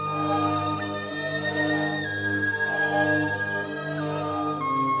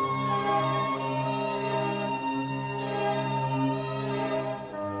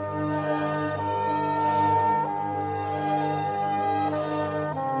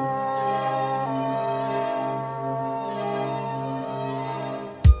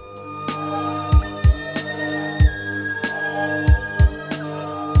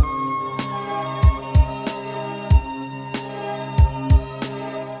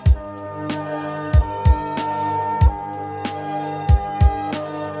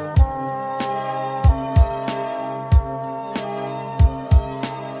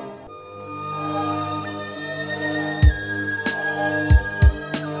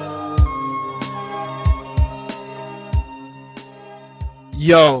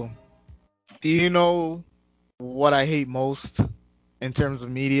Yo, do you know what I hate most in terms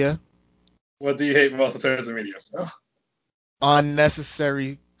of media? What do you hate most in terms of media?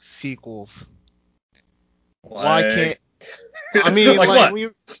 Unnecessary sequels. Why Like, can't I mean like like what? when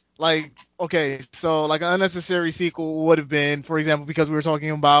you like okay, so like an unnecessary sequel would have been, for example, because we were talking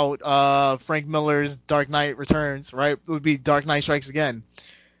about Frank Miller's Dark Knight Returns, right? It would be Dark Knight Strikes Again.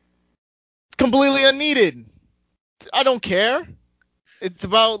 Completely unneeded. I don't care. It's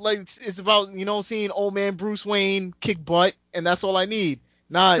about seeing old man Bruce Wayne kick butt, and that's all I need.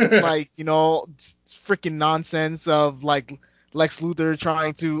 Not like freaking nonsense of like Lex Luthor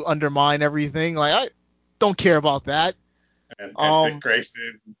trying to undermine everything. Like I don't care about that. And Dick Um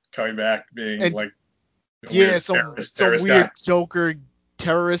Grayson coming back being and like a yeah, weird some some terrorist guy. weird Joker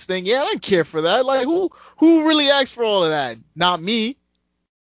terrorist thing. Yeah, I don't care for that. Like who really asked for all of that? Not me.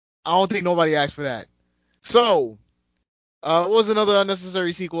 I don't think nobody asked for that. So what was another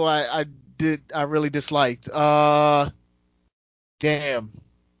unnecessary sequel I really disliked? Damn.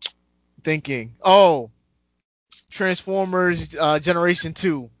 Thinking. Oh, Transformers Generation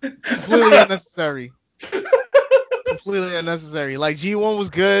 2. Completely unnecessary. Completely unnecessary. Like G1 was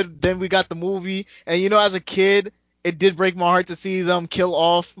good, then we got the movie, and as a kid, it did break my heart to see them kill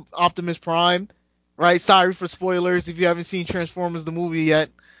off Optimus Prime. Right? Sorry for spoilers if you haven't seen Transformers the movie yet.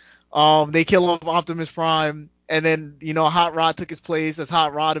 They kill off Optimus Prime, and then Hot Rod took his place as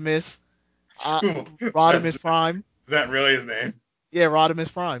Hot Rodimus. Uh, Ooh, is Rodimus Prime. that really his name? Yeah,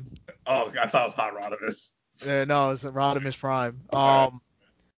 Rodimus Prime. Oh, I thought it was Hot Rodimus. No, it's Rodimus Prime. All right.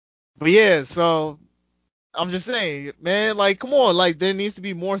 But yeah, so I'm just saying, man, like, come on, like, there needs to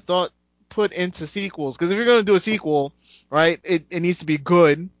be more thought put into sequels. Because if you're gonna do a sequel, right, it needs to be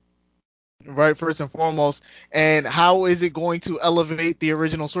good, right, first and foremost. And how is it going to elevate the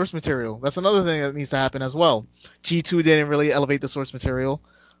original source material? That's another thing that needs to happen as well. G2 didn't really elevate the source material.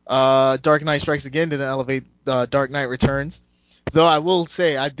 Dark Knight Strikes Again didn't elevate Dark Knight Returns. Though I will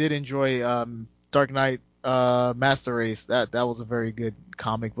say I did enjoy Dark Knight Master Race. That was a very good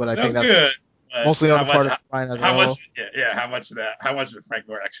comic, but I That think was that's good, but mostly on the part of Ryan how much, Azzarello. yeah, how much did Frank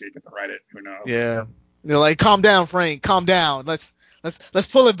Miller actually get to write it? Who knows? Yeah, they're like, calm down, Frank, calm down. Let's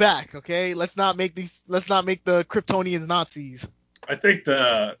pull it back, okay? Let's not make the Kryptonians Nazis. I think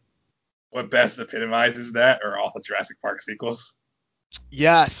the what best epitomizes that are all the Jurassic Park sequels.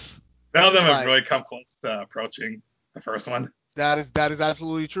 Yes, None of them have like really come close to approaching the first one. that is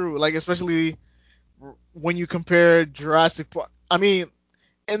absolutely true. Like especially when you compare Jurassic Park. I mean,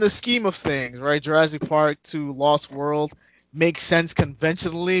 in the scheme of things, right? Jurassic Park to Lost World makes sense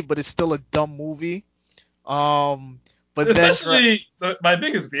conventionally, but it's still a dumb movie. Um, but then Especially my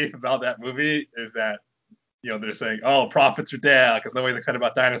biggest beef about that movie is that they're saying, oh, profits are down because nobody's excited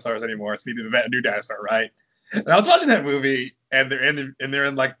about dinosaurs anymore. So we need to invent a new dinosaur, right? And I was watching that movie, and they're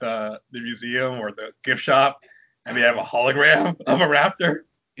in like the museum or the gift shop, and they have a hologram of a raptor.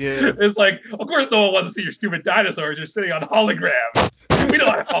 yeah. It's like, of course, no one wants to see your stupid dinosaurs. You're sitting on holograms. We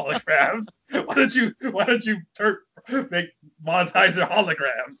don't have holograms. Make monetize your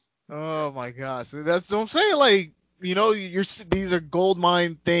holograms? Oh my gosh, that's what I'm saying. Like, these are gold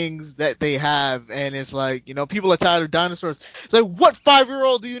mine things that they have, and it's like, people are tired of dinosaurs. It's like, what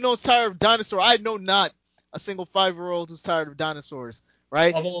 5-year-old do you know is tired of dinosaurs? I know not a single 5-year-old who's tired of dinosaurs,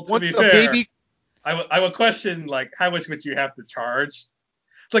 right? Although to be Once a fair, baby, I would question like how much would you have to charge.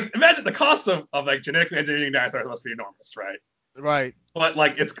 It's like imagine the cost of like genetically engineering dinosaurs must be enormous, right? right? But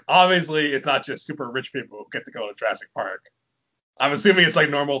like it's not just super rich people who get to go to Jurassic Park. I'm assuming it's like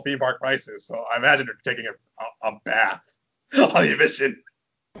normal theme park prices, so I imagine they're taking a bath on the admission.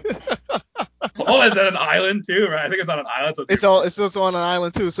 Oh, is that an island too? Right? I think it's on an island, so it's It's even more. all it's also on an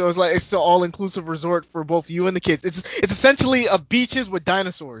island too, so it's like it's an all-inclusive resort for both you and the kids. It's essentially a beaches with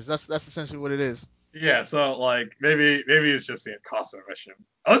dinosaurs. That's essentially what it is. Yeah, so like maybe it's just the cost of admission.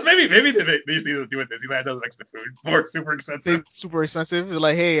 Unless maybe they just need to do what Disneyland does, makes the food more super expensive. They super expensive. They're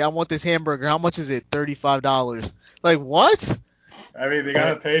like, hey, I want this hamburger. How much is it? $35. Like what? I mean, they But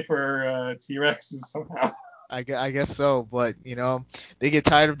gotta pay for T Rexes somehow. I guess so. But they get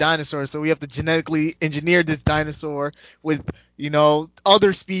tired of dinosaurs, so we have to genetically engineer this dinosaur with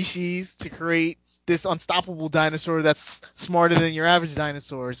other species to create this unstoppable dinosaur that's smarter than your average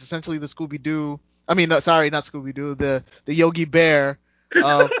dinosaur. It's essentially the Scooby Doo. I mean, no, sorry, not Scooby Doo. The Yogi Bear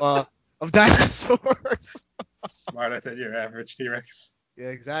of dinosaurs. Smarter than your average T Rex. Yeah,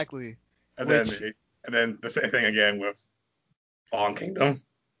 exactly. And then Which, the and then the same thing again with Fallen Kingdom,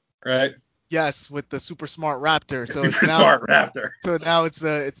 right? yes, with the super smart raptor. A So it's super now smart raptor. So now it's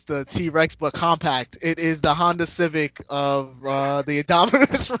the T-Rex but compact. It is the Honda Civic of the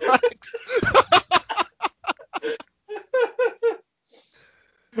Indominus Rex.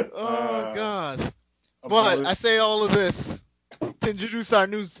 But I say all of this to introduce our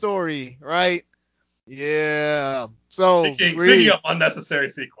new story, right? Yeah. So Speaking of unnecessary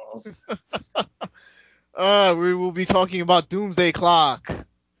sequels. we will be talking about Doomsday Clock.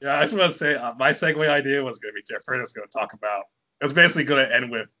 Yeah, I just want to say my segue idea was going to be different. It's going to talk about. It was basically going to end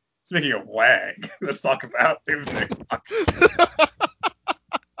with speaking of Wang. Let's talk about Doomsday Clock. I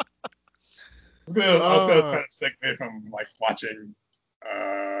was going to try to segue from like watching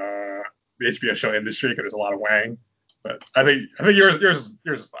the HBO show industry because there's a lot of Wang, but I think yours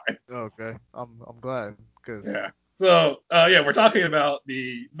is fine. Okay, I'm glad because Yeah. So yeah, we're talking about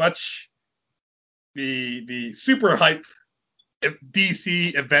the super hype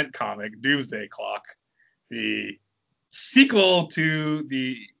DC event comic Doomsday Clock, the sequel to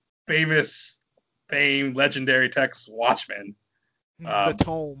the famed legendary text Watchmen. the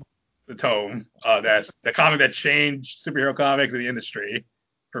tome. The tome. That's the comic that changed superhero comics in the industry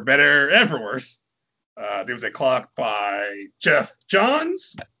for better and for worse. Doomsday Clock by Geoff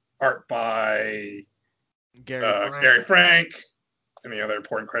Johns, art by Gary Frank, and the other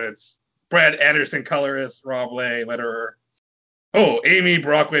important credits. Brad Anderson, colorist, Rob Lay, letterer. Oh, Amy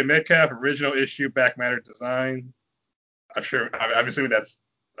Brockway Metcalf, original issue, back matter design. I'm assuming that's.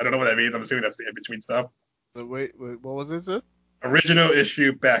 I don't know what that means. I'm assuming that's the in between stuff. Wait, what was it, sir? Original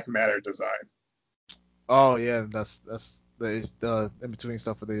issue, back matter design. Oh yeah, that's the in between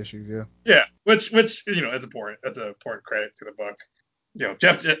stuff for the issues, yeah. Yeah, which is important. That's an important credit to the book.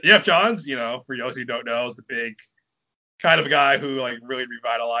 Geoff Johns, for those who don't know, is the big kind of guy who like really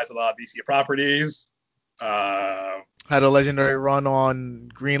revitalized a lot of DC properties. Had a legendary run on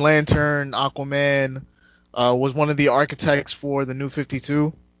Green Lantern, Aquaman. Was one of the architects for the New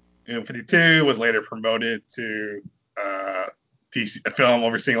 52. 52 was later promoted to DC, a film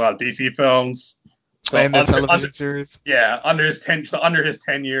overseeing a lot of DC films. So and the television series. Yeah, under his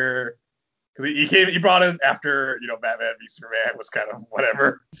tenure, because he brought in after Batman v Superman was kind of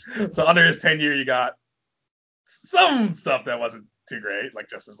whatever. So under his tenure, you got some stuff that wasn't too great, like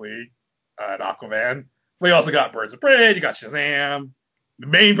Justice League and Aquaman. But you also got Birds of Prey, you got Shazam, the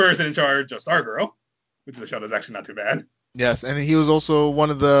main person in charge of Stargirl, which is a show that's actually not too bad. Yes, and he was also one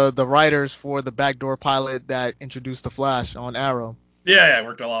of the writers for the backdoor pilot that introduced the Flash on Arrow. Yeah, I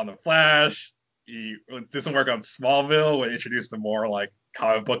worked a lot on the Flash. He did some work on Smallville, when he introduced the more like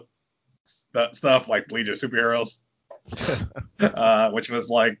comic book stuff, like Legion of Superheroes, which was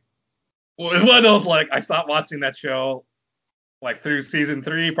like, was one of those like I stopped watching that show like through season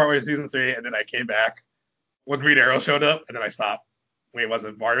 3, partway through season 3, and then I came back when Green Arrow showed up, and then I stopped. Wait,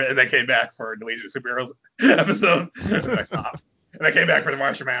 wasn't part of it, and then came back for the Legion of Superheroes episode, and I stopped. And I came back for the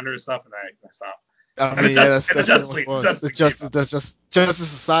Martian Manhunter stuff, and I stopped. I mean, that's Justice League. Justice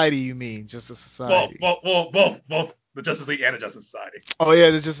Society, you mean? Justice Society. Well, both the Justice League and the Justice Society. Oh yeah,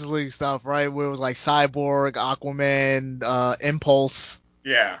 the Justice League stuff, right? Where it was like Cyborg, Aquaman, Impulse.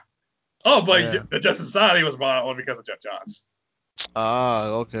 Yeah. Oh, but the Justice Society was brought on because of Geoff Johns. Ah,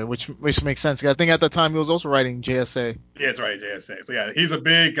 okay, which makes sense. I think at the time he was also writing JSA. Yeah, it's right, JSA. So yeah, he's a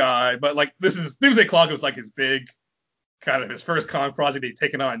big guy, but like this is Doomsday Clock was like his big, kind of his first comic project he'd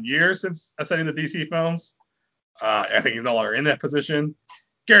taken on years since setting the DC films. I think he's no longer in that position.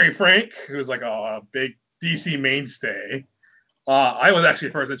 Gary Frank, who's like a big DC mainstay. I was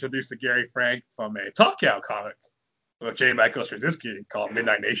actually first introduced to Gary Frank from a Top Cow comic with J. Michael Straczynski called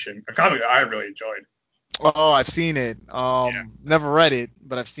Midnight Nation, a comic I really enjoyed. Oh, I've seen it. Never read it,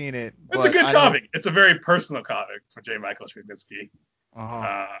 but I've seen it. It's a good comic. It's a very personal comic for J. Michael Straczynski.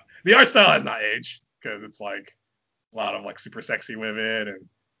 Uh-huh. The art style has not aged because it's like a lot of like super sexy women, and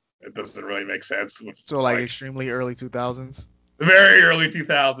it doesn't really make sense. So like extremely early 2000s. Very early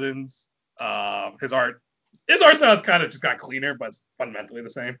 2000s. His art style has kind of just got cleaner, but it's fundamentally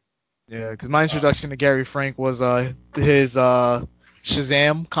the same. Yeah, because my introduction to Gary Frank was his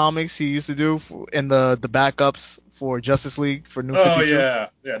Shazam comics he used to do in the backups for Justice League for New 52. Oh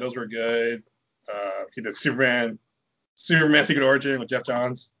yeah, those were good. He did Superman Secret Origin with Geoff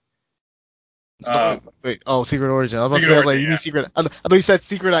Johns. Secret Origin. I was about to say, like, you mean Secret? I thought you said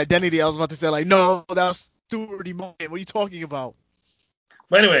Secret Identity. I was about to say, like, no, that was Stuart Immonen. What are you talking about?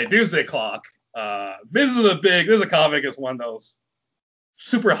 But anyway, Doomsday Clock. This is a comic. It's one of those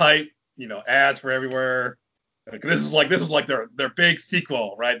super hype, ads for everywhere. This is like their big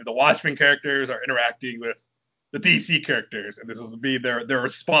sequel, right? The Watchmen characters are interacting with the DC characters, and this will be their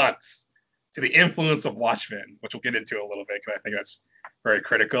response to the influence of Watchmen, which we'll get into a little bit because I think that's very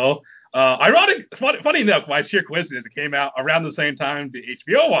critical. Funny enough, by sheer coincidence, it came out around the same time the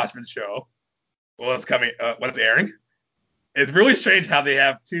HBO Watchmen show was airing. It's really strange how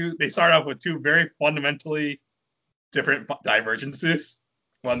they start off with two very fundamentally different divergences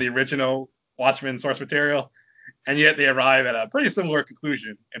from the original Watchmen source material, and yet they arrive at a pretty similar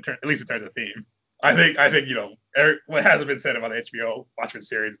conclusion, at least in terms of theme. I think what hasn't been said about the HBO Watchmen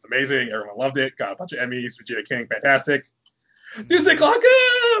series, it's amazing. Everyone loved it. Got a bunch of Emmys. Regina King, fantastic. Doomsday Mhm.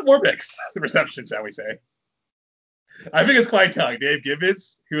 Clock, more mixed reception, shall we say? I think it's quite telling. Dave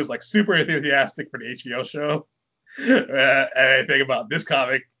Gibbons, who was like super enthusiastic for the HBO show, and I think about this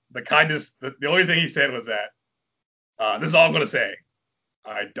comic, the only thing he said was that this is all I'm gonna say.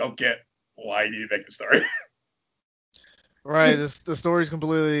 I don't get why you need to make the story. Right. The story's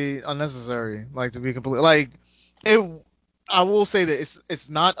completely unnecessary. Like to be completely like it. I will say that it's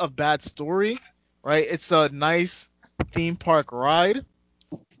not a bad story, right? It's a nice theme park ride,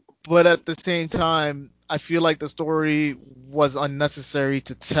 but at the same time, I feel like the story was unnecessary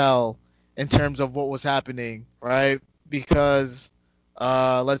to tell in terms of what was happening, right? Because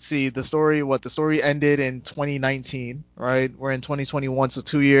let's see, the story ended in 2019, right? We're in 2021, so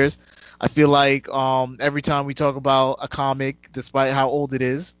 2 years. I feel like every time we talk about a comic, despite how old it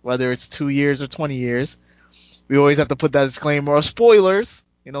is, whether it's 2 years or 20 years, we always have to put that disclaimer of spoilers,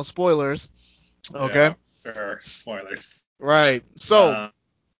 spoilers. Okay. Yeah, sure. Spoilers. Right. So Uh,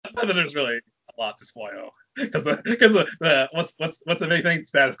 not that there's really a lot to spoil because the what's the big thing?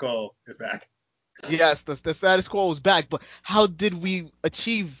 Status quo is back. yes, the status quo is back, but how did we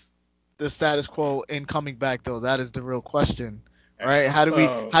achieve the status quo in coming back though? That is the real question, Okay. right? So,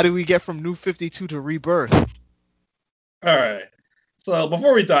 How do we get from New 52 to Rebirth? all right. So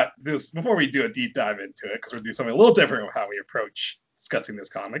before we do a deep dive into it, because we're doing something a little different with how we approach discussing this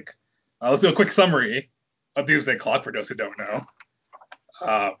comic, let's do a quick summary of Doomsday Clock for those who don't know.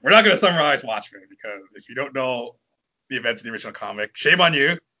 We're not going to summarize Watchmen because if you don't know the events of the original comic, shame on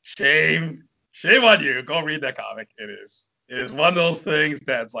you. Shame on you. Go read that comic. It is one of those things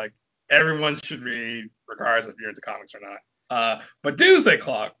that's like everyone should read, regardless if you're into comics or not. But Doomsday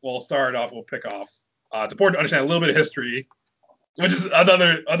Clock, we'll pick off. It's important to understand a little bit of history, which is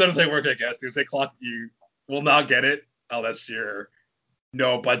another thing we're gonna guess. Doomsday Clock, you will not get it unless you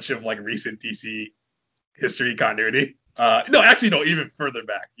know a bunch of like recent DC history continuity. No, actually, no, even further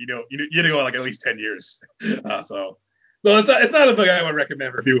back. You need to go like at least 10 years. So it's not a book I would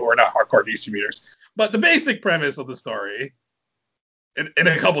recommend for people who are not hardcore DC readers. But the basic premise of the story, in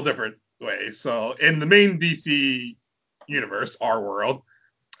a couple different ways. So in the main DC universe, our world,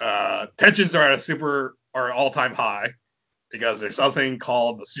 tensions are all time high because there's something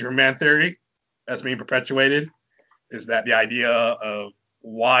called the Superman theory that's being perpetuated. Is that the idea of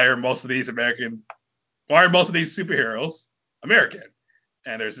why are most of these superheroes American?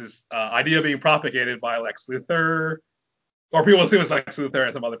 And there's this idea being propagated by Lex Luthor, or people assume it's Lex Luthor,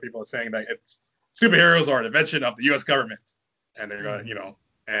 and some other people are saying that it's superheroes are an invention of the U.S. government, and they're going,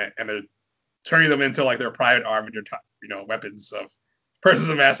 Mm-hmm. and they're turning them into like their private armed, weapons of persons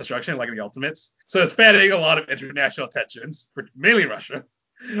of mass destruction, like the Ultimates. So it's fanning a lot of international tensions, mainly Russia,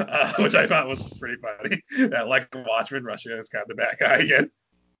 which I thought was pretty funny. That like Watchmen, Russia is kind of the bad guy again.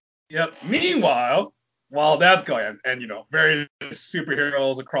 Yep. Meanwhile, while that's going on, and various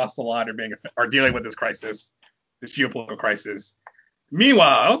superheroes across the line are dealing with this crisis, this geopolitical crisis.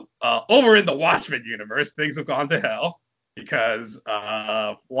 Meanwhile, over in the Watchmen universe, things have gone to hell because,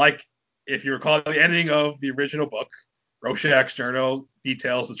 like if you recall the ending of the original book, Rorschach's journal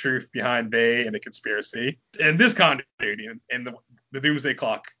details the truth behind Bay and the conspiracy. In this continuity, in the Doomsday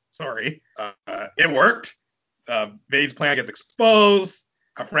Clock story, it worked. Bay's plan gets exposed.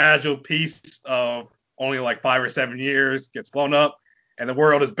 A fragile piece of only like 5 or 7 years gets blown up, and the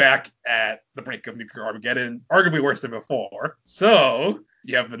world is back at the brink of nuclear Armageddon, arguably worse than before. So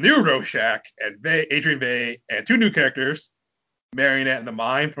you have the new Rorschach and Adrian Bay, and two new characters, Marionette and the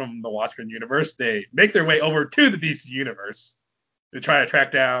Mime from the Watchmen universe. They make their way over to the DC universe to try to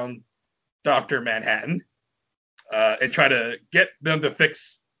track down Dr. Manhattan and try to get them to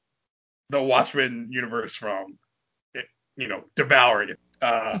fix the Watchmen universe from, devouring it.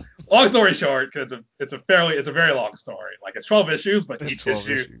 Long story short, because it's a very long story. Like it's 12 issues, but It's each 12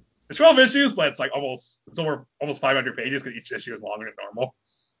 issue issues. it's 12 issues, but it's over almost 500 pages because each issue is longer than normal.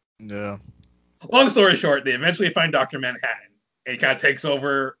 Yeah. Long story short, they eventually find Dr. Manhattan, and he kind of takes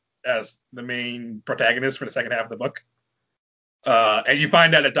over as the main protagonist for the second half of the book. And you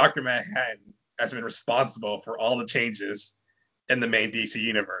find out that Dr. Manhattan has been responsible for all the changes in the main DC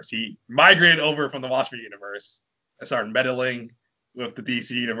universe. He migrated over from the Watchmen universe and started meddling with the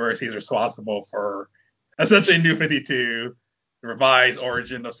DC universe. He's responsible for essentially New 52, the revised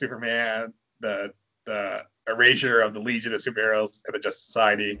origin of Superman, the erasure of the Legion of Superheroes and the Justice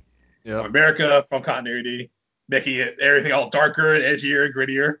Society of Yep. America from continuity, making it everything all darker, edgier, and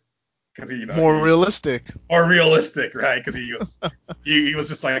grittier. Because More realistic. more realistic, right? Because he was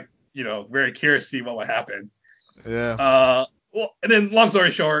just like very curious to see what would happen. Yeah. Well, and then long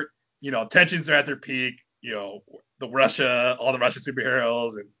story short, tensions are at their peak. All the Russian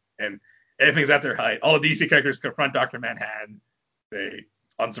superheroes and everything's at their height. All the DC characters confront Dr. Manhattan. They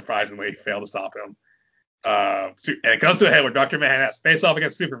unsurprisingly fail to stop him. And it comes to a head where Dr. Manhattan has to face off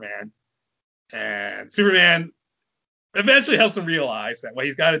against Superman. And Superman eventually helps him realize that what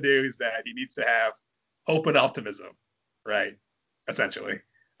he's got to do is that he needs to have hope and optimism, right? Essentially.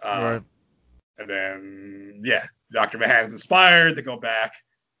 Right. And then, yeah, Dr. Manhattan's inspired to go back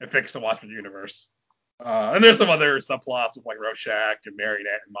and fix the Watchmen universe. And there's some other subplots with like Rorschach and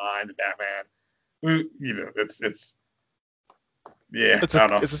Marionette and Mind and Batman. It's yeah, It's I a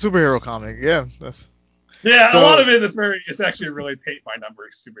don't know. it's a superhero comic. Yeah. Yeah, a lot So of it's actually really paint by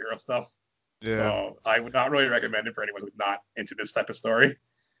numbers superhero stuff. yeah. So I would not really recommend it for anyone who's not into this type of story.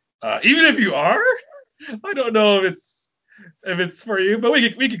 Even if you are, I don't know if it's for you, but we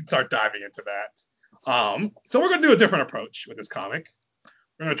can start diving into that. So we're gonna do a different approach with this comic.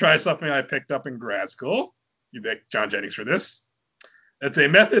 We're gonna try something I picked up in grad school. You thank John Jennings for this. It's a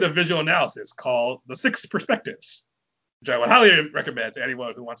method of visual analysis called the Six Perspectives, which I would highly recommend to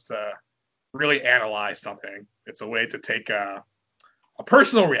anyone who wants to really analyze something. It's a way to take a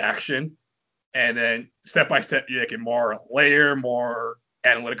personal reaction and then step by step you make it more layer, more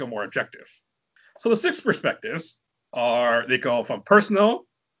analytical, more objective. So the six perspectives they go from personal,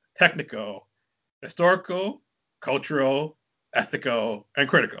 technical, historical, cultural, ethical, and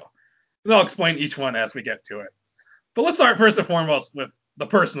critical. And I'll explain each one as we get to it. But let's start first and foremost with the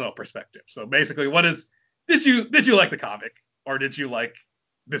personal perspective. So basically, did you like the comic, or did you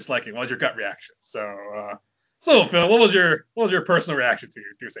dislike it? What was your gut reaction? So Phil, what was your personal reaction to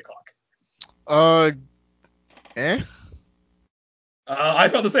Doomsday Clock? Uh. Eh. I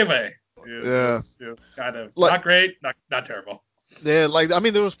felt the same way. Yeah. It was kind of Like not great, not terrible. yeah. Like I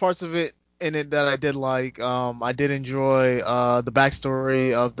mean, there was parts of it in it that I did like. I did enjoy the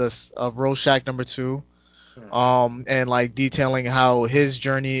backstory of Rorschach number 2. Hmm. And like detailing how his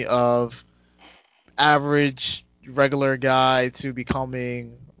journey of average regular guy to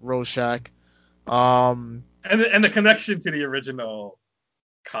becoming Rorschach. Um, And the connection to the original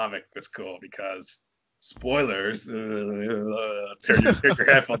comic was cool because spoilers. Take your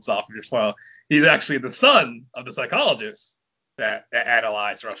headphones off if you're spoiled. He's actually the son of the psychologist that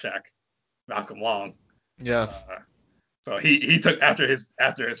analyzed Rorschach, Malcolm Long. yes. Uh, so he took after his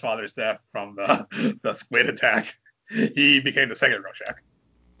father's death from the squid attack, he became the second Rorschach.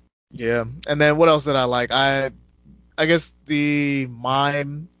 Yeah. And then what else did I like? I guess the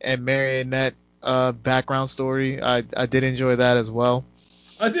mime and marionette background story. I did enjoy that as well.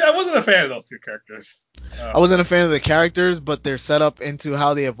 I see. I wasn't a fan of those two characters. I wasn't a fan of the characters, but their setup into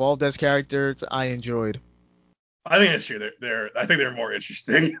how they evolved as characters, I enjoyed. I think it's true. I think they're more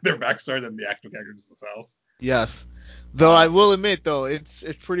interesting their backstory than the actual characters themselves. Yes. Though I Uh, will admit though, it's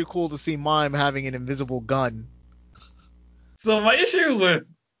pretty cool to see Mime having an invisible gun. so my issue with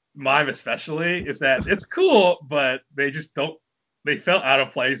Mime especially is that it's cool, but they just don't. They felt out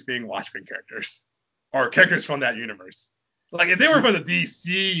of place being Watchmen characters or characters from that universe. Like if they were from the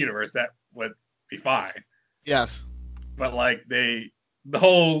DC universe, that would be fine. Yes. But the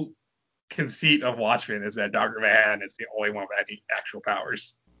whole conceit of Watchmen is that Dr. Manhattan is the only one with any actual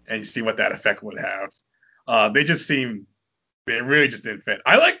powers, and you see what that effect would have. They really just didn't fit.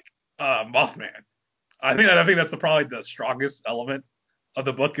 I like Mothman. I think that's probably the strongest element of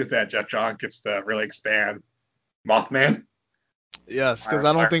the book is that Jeff John gets to really expand Mothman. Yes, because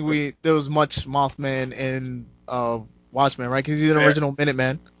I don't think there was much Mothman in Watchmen, right? Because he's an Yeah, original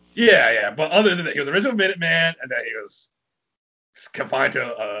Minuteman. yeah. But other than that, he was original Minuteman, and that he was confined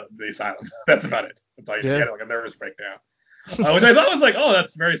to the asylum. That's about it. That's all he Yeah. had like a nervous breakdown, which I thought was like, oh,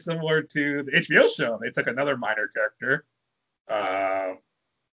 that's very similar to the HBO show. They took another minor character, uh,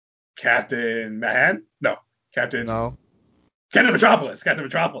 Captain Mahan, no, Captain No. Captain Metropolis,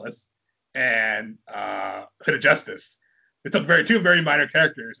 and Hood of Justice. They took two very minor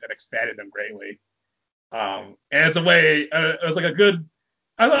characters and expanded them greatly. And it's a way. It was like a good.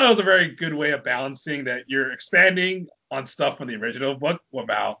 I thought it was a very good way of balancing that you're expanding on stuff from the original book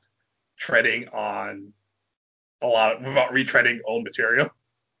without treading on without retreading old material.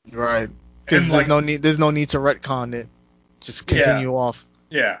 Right. Because And like, there's no need to retcon it. Just yeah, continue off.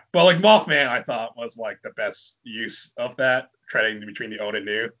 yeah. But like Mothman, I thought was like the best use of that treading between the old and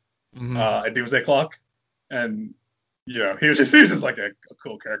new Hmm. at Doomsday Clock, and he was just like a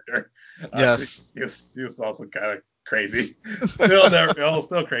cool character. Yes. He was also kind of crazy, still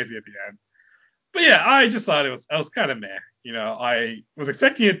crazy at the end. But yeah, I just thought I was kind of meh. I was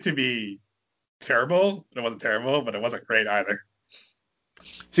expecting it to be terrible, but it wasn't terrible, but it wasn't great either.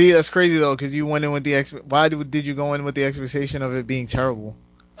 See, that's crazy though, because you went in with the why did you go in with the expectation of it being terrible?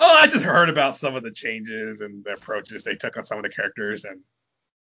 Oh, I just heard about some of the changes and the approaches they took on some of the characters, and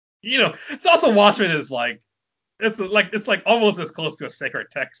it's also Watchmen is like it's like almost as close to a sacred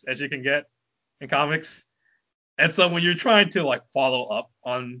text as you can get in comics. And so when you're trying to like follow up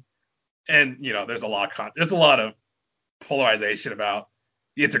on, and there's a lot of polarization about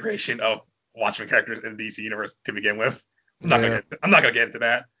the integration of Watchmen characters in the DC universe to begin with. Yeah. I'm not gonna get into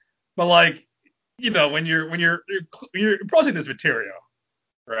that, but like when you're approaching this material,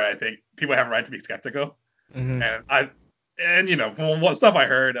 right? I think people have a right to be skeptical, Hmm. and from what stuff I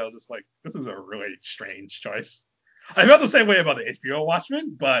heard, I was just like, this is a really strange choice. I felt the same way about the HBO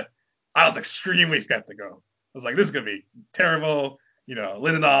Watchmen, but I was extremely skeptical. I was like, this is gonna be terrible.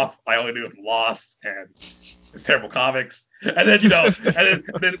 Lindelof, I only knew him from Lost and his terrible comics. And then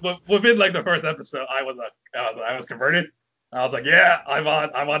and then within like the first episode, I was converted. I was like, yeah, I'm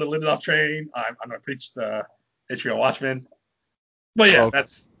on the Lindelof train. I'm gonna preach the HBO Watchmen. But yeah, Okay.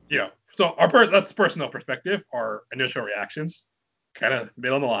 so that's personal perspective, our initial reactions, kind of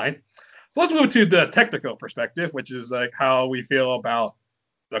middle of the line. So let's move to the technical perspective, which is like how we feel about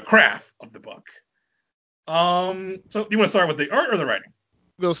the craft of the book. So you want to start with the art or the writing?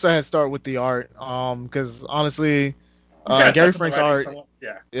 We'll start with the art. Because honestly, We kind of Gary touched on the Frank's writing art. somewhat.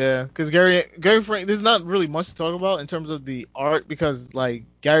 Yeah. Yeah, because Gary Frank, there's not really much to talk about in terms of the art because like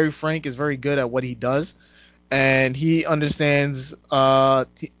Gary Frank is very good at what he does, and he understands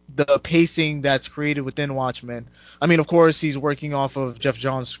the pacing that's created within Watchmen. I mean, of course, he's working off of Jeff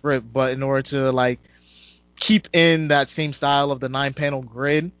Johns' script, but in order to like keep in that same style of the 9 panel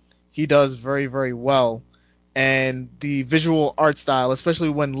grid, he does very very well. And the visual art style, especially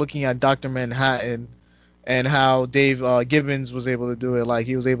when looking at Doctor Manhattan and how Dave Gibbons was able to do it, like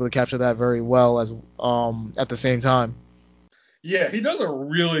he was able to capture that very well as at the same time. Yeah, he does a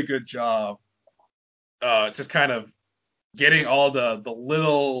really good job, just kind of getting all the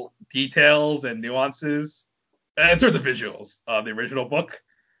little details and nuances in terms of visuals of the original book.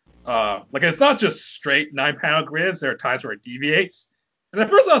 Like it's not just straight 9 panel grids. There are times where it deviates. And at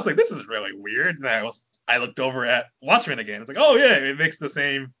first I was like, this is really weird. And I looked over at Watchmen again. It's like, oh yeah, it makes the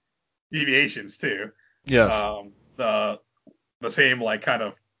same deviations too. Yes. The same like kind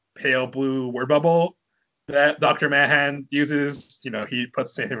of pale blue word bubble that Dr. Manhattan uses. He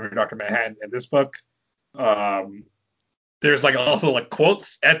puts the same thing for Dr. Manhattan in this book. Um, there's like also like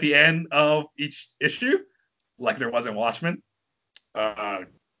quotes at the end of each issue, like there was in Watchmen. Uh,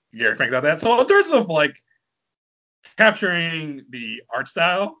 Gary Frank about that. So in terms of like capturing the art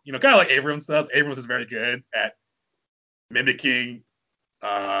style, kind of like Abrams does. Abrams is very good at mimicking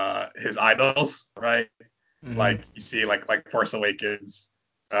his idols, right? Hmm. Like you see, like Force Awakens,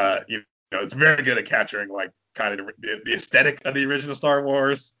 it's very good at capturing like kind of the aesthetic of the original Star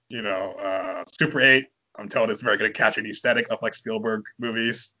Wars. Super 8, I'm told it's very good at capturing the aesthetic of like Spielberg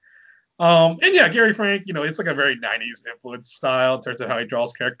movies. And yeah, Gary Frank, it's like a very 90s influence style in terms of how he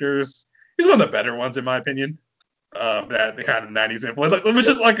draws characters. He's one of the better ones in my opinion. That the kind of 90s influence, like, which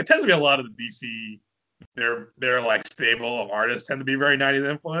is like it tends to be a lot of the DC. Their like stable of artists tend to be very 90s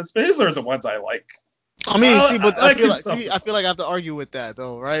influence, but his are the ones I like. I mean, see, but I like his stuff. I feel like I have to argue with that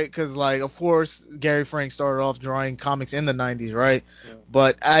though, right? Because like, of course, Gary Frank started off drawing comics in the '90s, right? Yeah.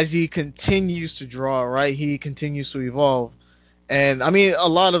 But as he continues to draw, right, he continues to evolve. And I mean, a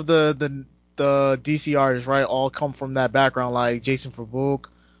lot of the DC artists, right, all come from that background, like Jason Verboek,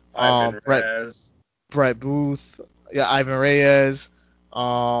 Ivan Brett Reyes, Booth, yeah, Ivan Reyes,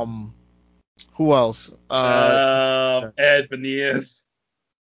 um, who else? Ed Benias,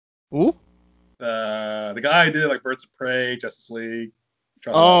 Who? the guy who did like Birds of Prey, Justice League,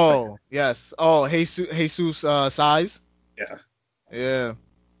 draws a lot of second. Oh, yes. Oh, Jesus Size. Yeah, Yeah.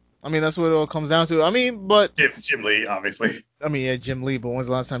 I mean, that's what it all comes down to. I mean, but Jim Lee, obviously. I mean, yeah, Jim Lee. But when's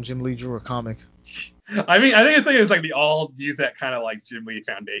the last time Jim Lee drew a comic? I think the thing is like they all use that kind of like Jim Lee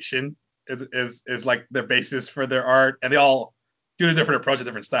foundation is like their basis for their art, and they all do a different approach to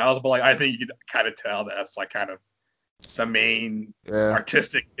different styles. But like I think you can kind of tell that that's like kind of the main Yeah.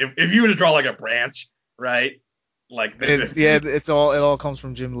 artistic. If you were to draw like a branch, right? Like Yeah, it all comes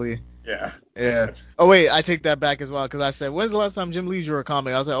from Jim Lee. yeah. Yeah. Oh wait, I take that back as well because I said, when's the last time Jim Lee drew a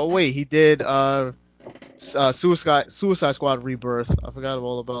comic? I was like, oh wait, he did Suicide Squad Rebirth. I forgot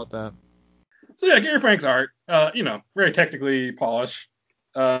all about that. So yeah, Gary Frank's art, very technically polished.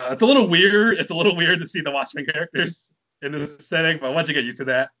 It's a little weird. It's a little weird to see the Watchmen characters in this aesthetic, but once you get used to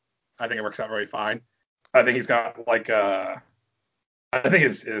that, I think it works out very fine. I think he's got like I think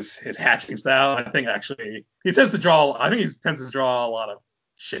his hatching style. I think actually he tends to draw. I think he tends to draw a lot of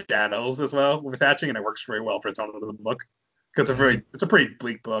shadows as well with his hatching, and it works very well for its own of the book. because it's a pretty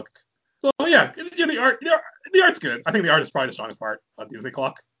bleak book. So yeah, the art's good. I think the art is probably the strongest part of Doomsday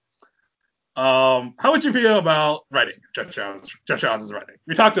Clock. How would you feel about writing? Geoff Johns' writing.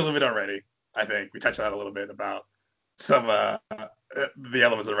 We talked a little bit already. I think we touched on it a little bit about some the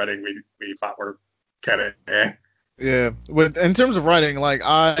elements of writing we thought were kind of Yeah, in terms of writing, like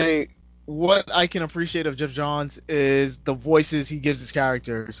what I can appreciate of Geoff Johns is the voices he gives his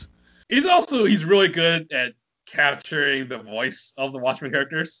characters. He's really good at capturing the voice of the Watchmen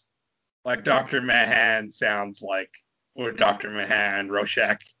characters. Like Dr. Mahan sounds like or Dr. Mahan,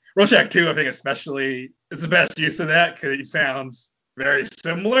 Rorschach. Rorschach too, I think especially is the best use of that because he sounds very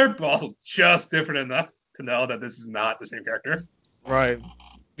similar, but also just different enough to know that this is not the same character. Right.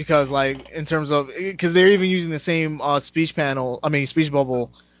 Because like in terms of because they're even using the same speech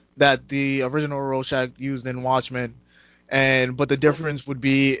bubble that the original Rorschach used in Watchmen, but the difference would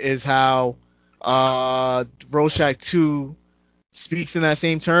be is how Rorschach 2 speaks in that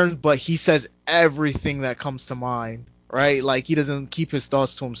same term, but he says everything that comes to mind, right? Like he doesn't keep his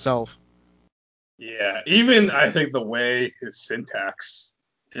thoughts to himself. Yeah, even I think the way his syntax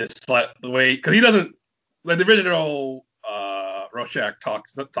is like the way because he doesn't like the original Rorschach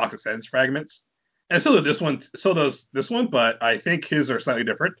talks in sentence fragments, and so does this one, but I think his are slightly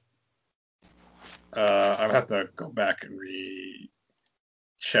different. I would have to go back and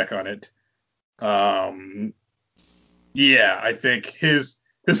check on it. Yeah, I think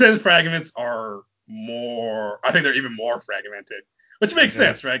the sentence fragments are more. I think they're even more fragmented, which makes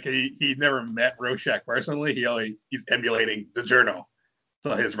sense, right? 'Cause he never met Rorschach personally. He's emulating the journal,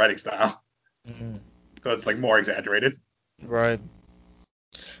 so his writing style. Mm-hmm. So it's like more exaggerated. Right.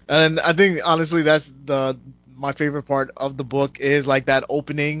 And I think honestly that's my favorite part of the book is like that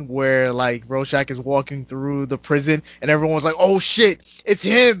opening where like Rorschach is walking through the prison and everyone's like, "Oh shit, it's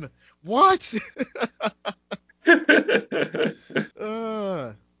him." What?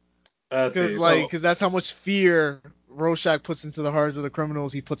 Let's Cuz see. So, that's how much fear Rorschach puts into the hearts of the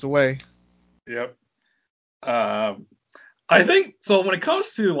criminals he puts away. yep. Um, I think so. When it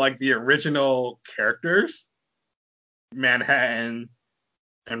comes to like the original characters, Manhattan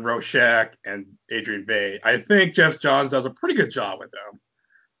and Rorschach and Adrian Bay, I think Geoff Johns does a pretty good job with them.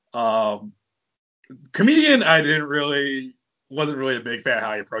 Comedian, wasn't really a big fan of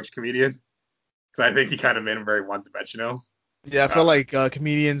how he approached comedian because I think he kind of made him very one dimensional. Yeah, I felt Uh, like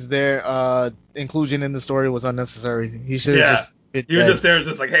comedians their inclusion in the story was unnecessary. He should have yeah, just been he was dead. just there,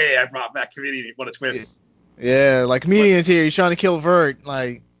 just like, hey, I brought back comedian. What a twist! Yeah, like But comedians here, he's trying to kill Vert,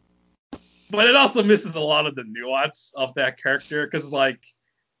 like but it also misses a lot of the nuance of that character because like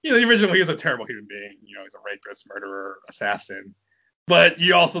originally he was a terrible human being. He's a rapist, murderer, assassin. But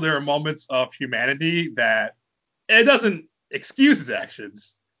there are moments of humanity that it doesn't excuse his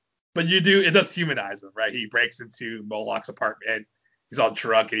actions, but it does humanize him, right? He breaks into Moloch's apartment. He's all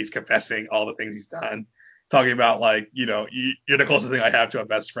drunk and he's confessing all the things he's done, talking about like, you're the closest thing I have to a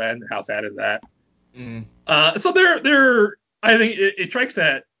best friend. How sad is that? mm, So I think it strikes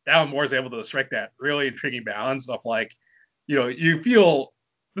that Alan Moore is able to strike that really intriguing balance of like, you feel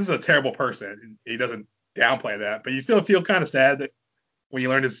this is a terrible person. He doesn't downplay that, but you still feel kind of sad that when you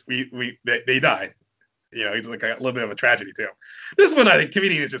learn that they died. He's like a little bit of a tragedy too. This one, I think,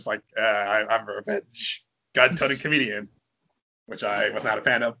 comedian is just like I'm a revenge gun-toting comedian, which I was not a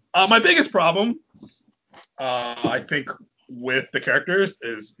fan of. My biggest problem, I think, with the characters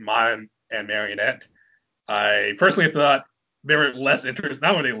is Mime and Marionette. I personally thought they were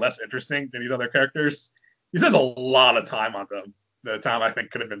not only less interesting than these other characters. He spends a lot of time on them. The time I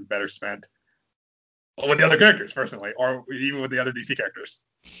think could have been better spent with the other characters, personally, or even with the other DC characters,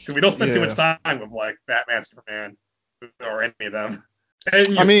 because we don't spend too much yeah. time with like Batman, Superman, or any of them. And I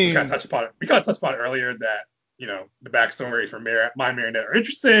we kind of mean, touched upon it. We kind of touched upon it earlier that the backstories from My Marionette are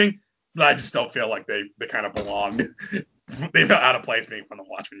interesting, but I just don't feel like they kind of belonged. They felt out of place being from the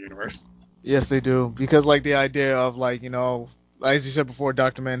Watchmen universe. yes, they do because like the idea of like as you said before,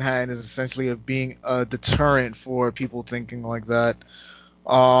 Doctor Manhattan is essentially being a deterrent for people thinking like that.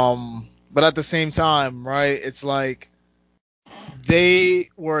 But at the same time, right? It's like they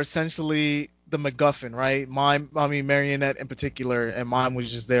were essentially the MacGuffin, right? Marionette in particular, and Mime was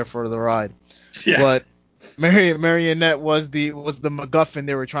just there for the ride. Yeah, But Marionette was the MacGuffin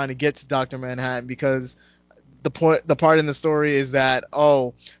they were trying to get to Doctor Manhattan because the part in the story is that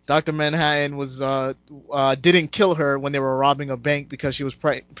Doctor Manhattan was didn't kill her when they were robbing a bank because she was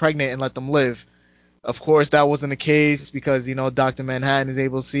pregnant and let them live. Of course, that wasn't the case because Doctor Manhattan is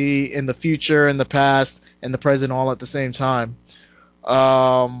able to see in the future, in the past, and the present all at the same time.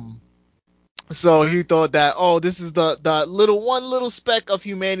 Um, so he thought that this is the little speck of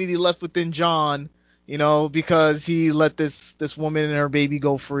humanity left within John. because he let this woman and her baby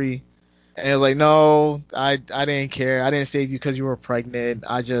go free. And it was like, no, I didn't care. I didn't save you because you were pregnant.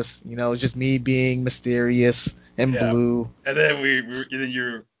 I just, it's just me being mysterious and Yeah. blue. And then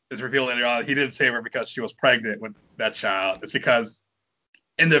it's revealed later on he didn't save her because she was pregnant with that child. It's because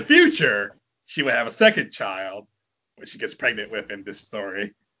in the future she would have a second child, when she gets pregnant with in this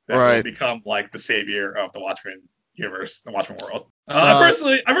story, that will Right. become like the savior of the Watchmen universe, the Watchmen world. Uh, I no,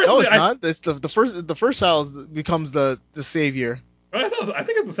 personally, it's not. It's the first child becomes the savior. I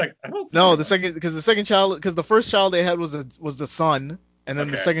think it's the second. I thought it's the No, second the one. second because the second child because the first child they had was the son, and then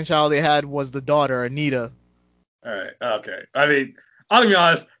the Okay. second child they had was the daughter Anita. All right. Okay. I mean, I'll be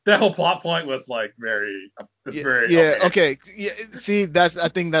honest. That whole plot point was like it's Yeah, very yeah, omitted. okay. Yeah, see, I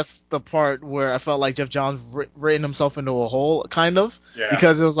think that's the part where I felt like Jeff Johns written himself into a hole, kind of, Yeah.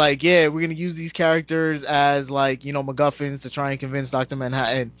 because it was like, yeah, we're gonna use these characters as like MacGuffins to try and convince Doctor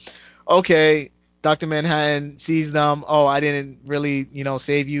Manhattan. Okay, Doctor Manhattan sees them. Oh, I didn't really,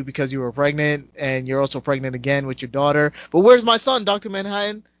 save you because you were pregnant, and you're also pregnant again with your daughter. But where's my son, Doctor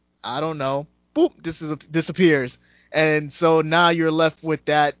Manhattan? I don't know. Boop, disappears. And so now you're left with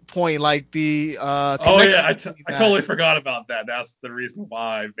that point, like the Oh connection yeah. between I that. totally forgot about that. That's the reason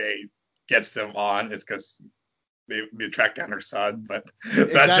why they gets them on. It's because they track down her son, but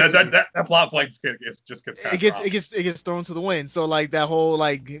Exactly. that plot point just gets kind It of gets dropped. it gets it gets thrown to the wind. So like that whole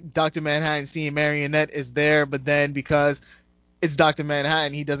like Doctor Manhattan seeing Marionette is there, but then because it's Doctor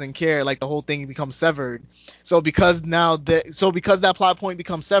Manhattan, he doesn't care. Like the whole thing becomes severed. So because that plot point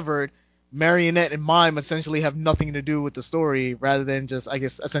becomes severed, Marionette and Mime essentially have nothing to do with the story, rather than just I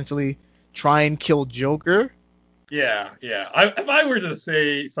guess essentially try and kill Joker. Yeah, yeah. If I were to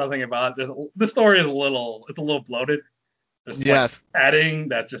say something about this story is it's a little bloated. There's like Yes. adding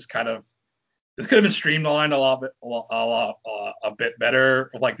that just kind of this could have been streamlined a bit better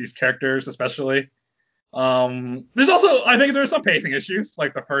with like these characters especially. There's also I think there's some pacing issues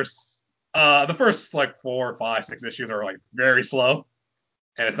like the first like 4, 5, 6 issues are like very slow,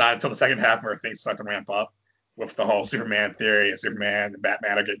 and it's not until the second half where things start to ramp up with the whole Superman theory and Superman and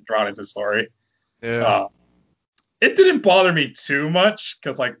Batman are getting drawn into the story. Yeah. Uh, it didn't bother me too much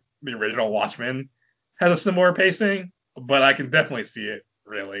because like the original Watchmen has a similar pacing, but I can definitely see it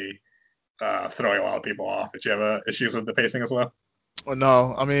really throwing a lot of people off. Did you have issues with the pacing as well? Well,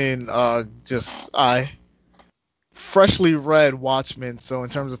 no, I mean, just I freshly read Watchmen, so in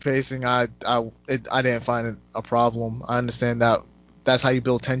terms of pacing, I didn't find it a problem. I understand that that's how you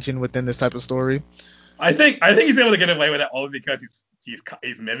build tension within this type of story. I think he's able to get away with that only because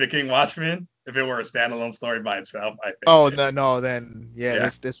he's mimicking Watchmen. If it were a standalone story by itself, I think Oh it, no, no, then yeah, yeah,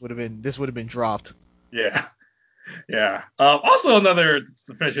 this would have been dropped. yeah, yeah. Also, another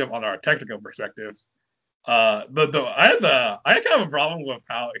to finish up on our technical perspective. I had kind of a problem with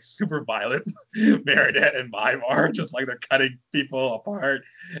how super violent Meredith and Mime are. Just like they're cutting people apart.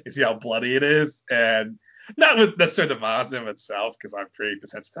 You see how bloody it is, and not with necessarily the violence in itself, because I'm pretty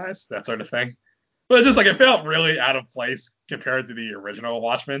desensitized to that sort of thing. But just like it felt really out of place compared to the original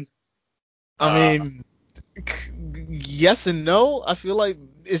Watchmen. I Uh, mean, yes and no. I feel like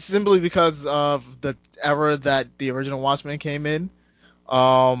it's simply because of the era that the original Watchmen came in.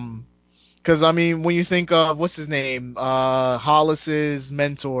 Um, because I mean, when you think of what's his name, Hollis's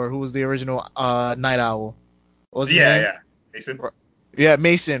mentor, who was the original Night Owl, what was his yeah, name? yeah, Mason. Yeah,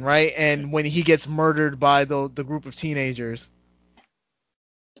 Mason, right? And when he gets murdered by the group of teenagers,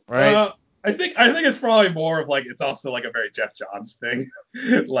 right? Uh, I think it's probably more of like it's also like a very Jeff Johns thing.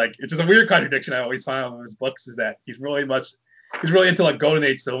 Like it's just a weird contradiction I always find in his books is that he's really into like Golden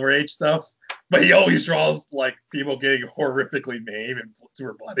Age, Silver Age stuff, but he always draws like people getting horrifically maimed and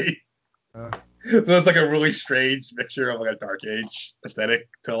super bloody. Uh, So it's like a really strange mixture of like a dark age aesthetic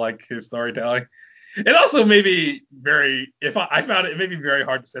to like his storytelling. It also maybe very if I found it, it may be very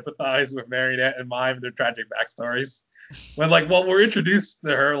hard to sympathize with Marinette and Mime and their tragic backstories. When like well we're introduced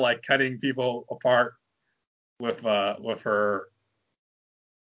to her like cutting people apart with her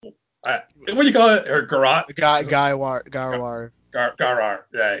what do you call it? Her garrote. Gaiwar. Garrote,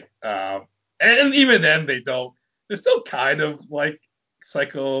 right. And even then they're still kind of like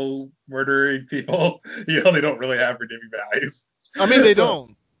psycho murdering people. You know, they don't really have redeeming values. I mean, they so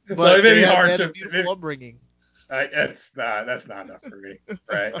don't, so it but may they be had they hard had a to beautiful upbringing. that's not enough for me,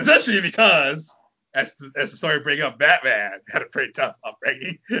 right? Especially because as the story bring up, Batman had a pretty tough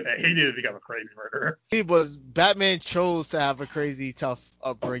upbringing, and he needed to become a crazy murderer. He was Batman chose to have a crazy tough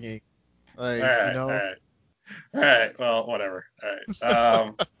upbringing, All like right, all right, all right. Well, whatever. All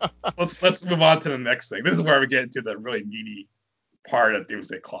right. Let's move on to the next thing. This is where we get into the really meaty part of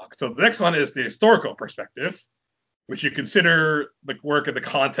Doomsday Clock. So the next one is the historical perspective, which you consider the work in the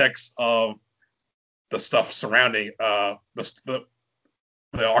context of the stuff surrounding the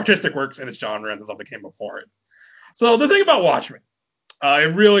artistic works in its genre and the stuff that came before it. So the thing about Watchmen,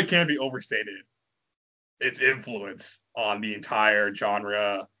 it really can't be overstated its influence on the entire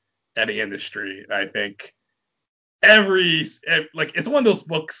genre and the industry. And I think it's one of those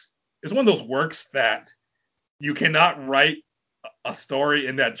books, it's one of those works that you cannot write a story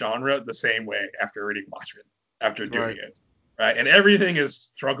in that genre the same way after reading Watchmen, after doing it, right? And everything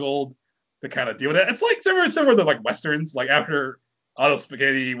is struggled to kind of deal with it. It's like similar to like westerns, like after all those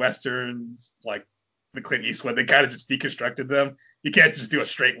spaghetti westerns, like the Clint Eastwood, they kind of just deconstructed them. You can't just do a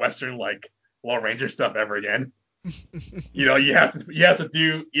straight western like Lone Ranger stuff ever again. You have to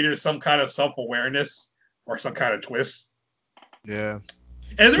do either some kind of self awareness or some kind of twist. Yeah.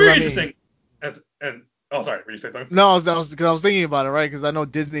 And it's very interesting. Oh, sorry, were you saying something? No, I was thinking about it, right? Because I know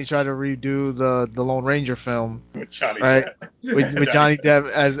Disney tried to redo the Lone Ranger film with Johnny right? Depp. with Johnny Depp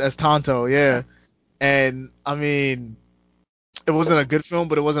as Tonto, yeah. And I mean, it wasn't a good film,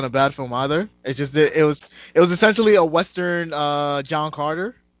 but it wasn't a bad film either. It's just that it was essentially a Western John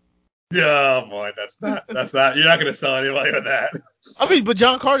Carter. Oh boy, that's not. You're not gonna sell anybody with that. I mean, but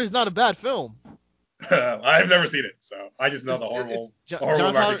John Carter is not a bad film. I've never seen it, so I just know the horrible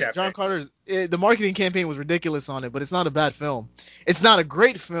marketing campaign. John Carter's the marketing campaign was ridiculous on it, but it's not a bad film. It's not a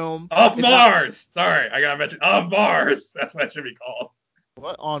great film. Of Mars. Sorry, I gotta mention Of Mars. That's what it should be called.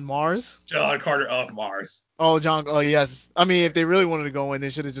 What, On Mars? John Carter of Mars. Oh, yes. I mean, if they really wanted to go in, they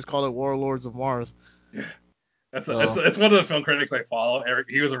should have just called it Warlords of Mars. It's one of the film critics I follow.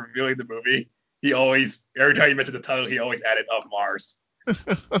 He was reviewing the movie. He always, every time he mentioned the title, he always added Of Mars.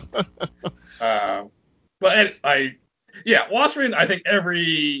 Watchmen, I think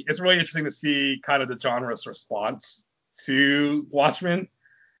it's really interesting to see kind of the genre's response to Watchmen.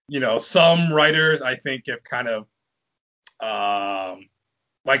 Some writers I think have kind of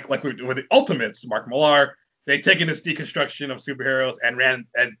like we do with the Ultimates, Mark Millar, they've taken this deconstruction of superheroes and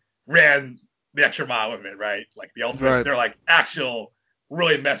ran the extra mile with it, right? Like the Ultimates, right. They're like actual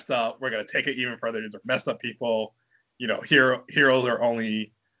really messed up. We're gonna take it even further. They're messed up people. Heroes are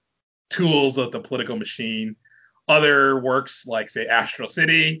only tools of the political machine. Other works like say Astral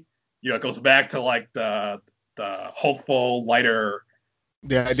City, it goes back to like the hopeful, lighter,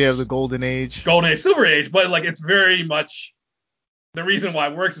 the idea of the golden age, silver age, but like it's very much the reason why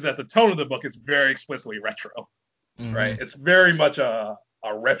it works is that the tone of the book is very explicitly retro, right? It's very much a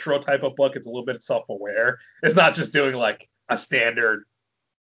retro type of book. It's a little bit self-aware. It's not just doing like a standard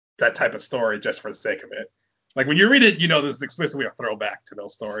that type of story just for the sake of it. Like when you read it, this is explicitly a throwback to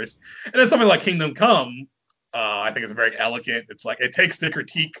those stories. And then something like Kingdom Come, I think it's very elegant. It's like it takes the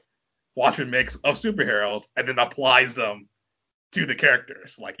critique Watchmen makes of superheroes and then applies them to the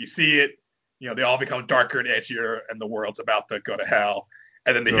characters. Like you see it, they all become darker and edgier, and the world's about to go to hell.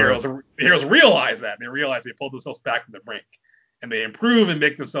 And then the heroes realize that. They realize they pulled themselves back from the brink, and they improve and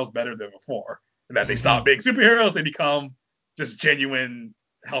make themselves better than before. And that they stop being superheroes, they become just genuine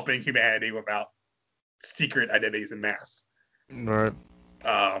helping humanity without secret identities and masks. Right.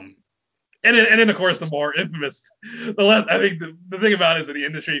 And then of course the more infamous, I think the thing about it is that the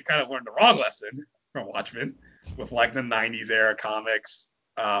industry kind of learned the wrong lesson from Watchmen with like the 90s era comics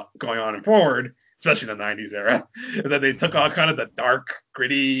going on and forward, especially the 90s era, is that they took on kind of the dark,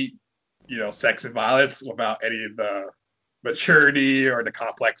 gritty, sex and violence without any of the maturity or the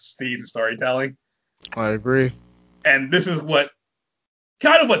complexities of storytelling. I agree. And this is what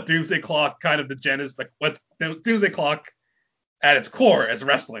Doomsday Clock, kind of the genesis, like what Doomsday Clock at its core is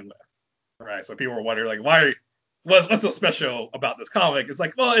wrestling with, right? So people were wondering, like, what's so special about this comic? It's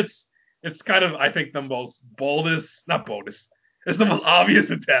like, well, it's kind of, I think, the most not boldest, it's the most obvious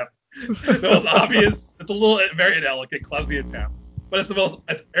attempt. The most obvious, it's a little very inelegant, clumsy attempt, but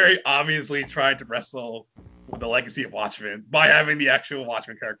it's very obviously trying to wrestle with the legacy of Watchmen by having the actual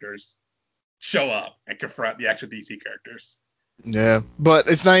Watchmen characters show up and confront the actual DC characters. Yeah, but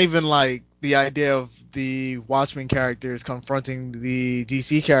it's not even like the idea of the Watchmen characters confronting the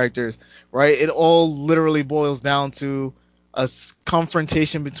DC characters, right? It all literally boils down to a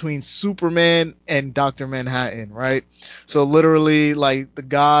confrontation between Superman and Dr. Manhattan, right? So literally like the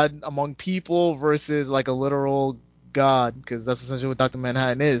god among people versus like a literal god, because that's essentially what Dr.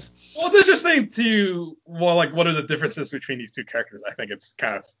 Manhattan is. Well, it's interesting like what are the differences between these two characters? I think it's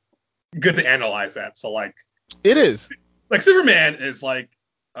kind of good to analyze that. So like it is. Like Superman is like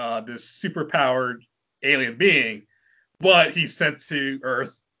this superpowered alien being, but he's sent to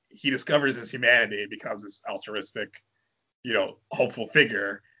Earth. He discovers his humanity, becomes this altruistic, hopeful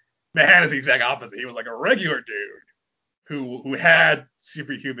figure. Manhattan is the exact opposite. He was like a regular dude who had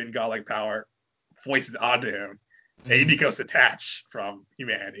superhuman godlike power foisted onto him, and he becomes detached from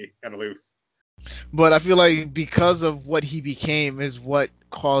humanity and aloof. But I feel like because of what he became is what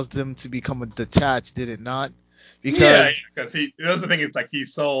caused him to become a detached, did it not? Yeah, Because because he. That's the thing is like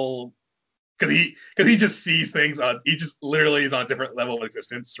he's so because he just sees things on. He just literally is on a different level of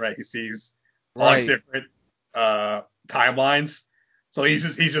existence, right? He sees all these right, different timelines, so he's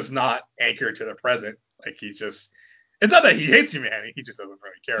just not anchored to the present. Like he just. It's not that he hates humanity. He just doesn't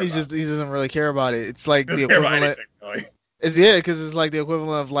really care about he doesn't really care about it. It's like it. He the doesn't care about equivalent. anything really. It's yeah, because it's like the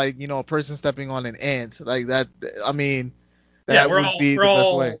equivalent of like a person stepping on an ant. Like that. I mean, Yeah, that would be the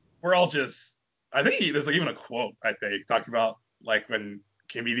best way. we're all just. I think there's like even a quote I think talking about like when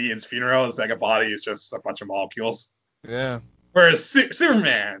comedian's funeral is like a body is just a bunch of molecules. Yeah. Whereas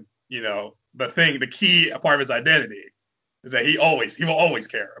Superman, the key part of his identity is that he will always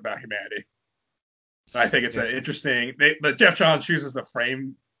care about humanity. And I think it's Yeah. an interesting. But Jeff Johns chooses to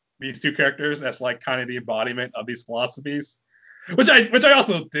frame these two characters as like kind of the embodiment of these philosophies, which I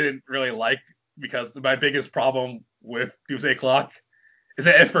also didn't really like because my biggest problem with Doomsday Clock is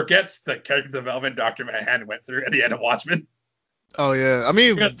that it forgets the character development Dr. Manhattan went through at the end of Watchmen. Oh yeah. I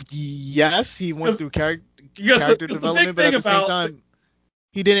mean, Because yes, he went because through character because the, character because the big development, but thing at the same about time,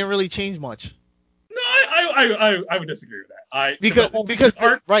 he didn't really change much. no, I would disagree with that. Because the Because whole his because the,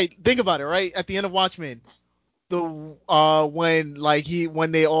 arc. right, think about it. Right at the end of Watchmen, the when like he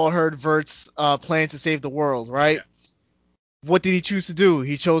when they all heard Vert's plan to save the world, Yeah. right? What did he choose to do?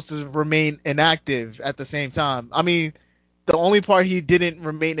 He chose to remain inactive at the same time. I mean, the only part he didn't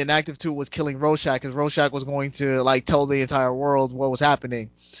remain inactive to was killing Rorschach, because Rorschach was going to like tell the entire world what was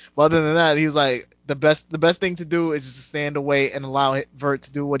happening. But other than that, he was like the best thing to do is just to stand away and allow Vert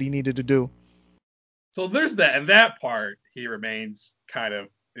to do what he needed to do. So there's that, and that part he remains kind of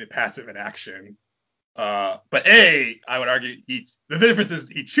passive in action. But I would argue the difference is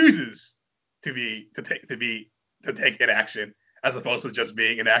he chooses to take inaction as opposed to just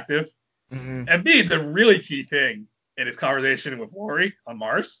being inactive. Hmm. And B, the really key thing in his conversation with Lori on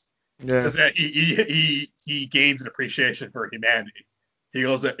Mars Yeah. is that he gains an appreciation for humanity. He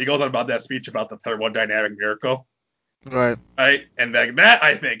goes on about that speech about the thermodynamic miracle, Right. right? And that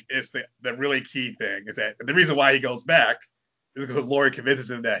I think is the really key thing is that the reason why he goes back is because Lori convinces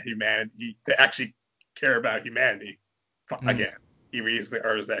him that humanity to actually care about humanity Mm. again. He reads the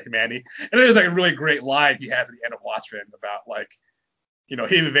Earth that humanity, and there's like a really great line he has at the end of Watchmen about like he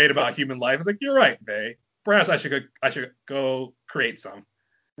evade about human life. It's like you're right, Bay. Perhaps I should go create some,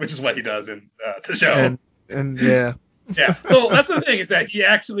 which is what he does in the show. And yeah. Yeah. So that's the thing is that he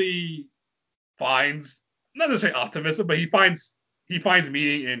actually finds not necessarily optimism, but he finds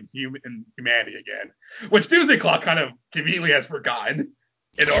meaning in humanity again, which Doomsday Clock kind of conveniently has forgotten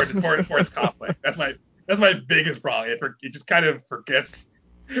in order for its conflict. That's my biggest problem. It just kind of forgets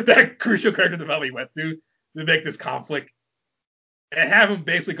that crucial character development he went through to make this conflict and have him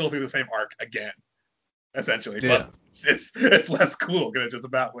basically go through the same arc again, essentially. But Yeah. it's less cool because it's just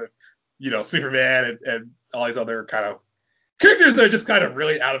about with Superman and all these other kind of characters that are just kind of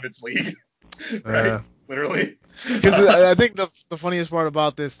really out of its league, right? Uh, Literally. Because I think the funniest part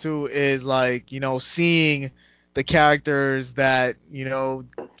about this too is like seeing the characters that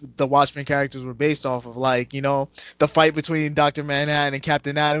the Watchmen characters were based off of, like the fight between Doctor Manhattan and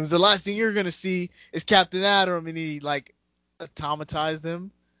Captain Adams. The last thing you're gonna see is Captain Adam, and he like automatized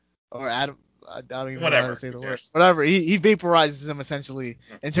him, or Adam. I don't even know how to Whatever. say Who the word. cares? Whatever. He vaporizes him essentially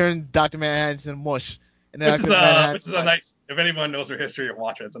and turns Doctor Manhattan into mush. And then Which is Doctor Manhattan a like, nice. If anyone knows their history of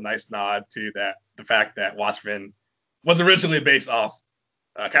Watchmen, it's a nice nod to that the fact that Watchmen was originally based off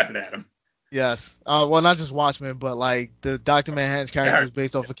Captain Adam. yes. Well, not just Watchmen, but like the Doctor Manhattan's character Yeah, was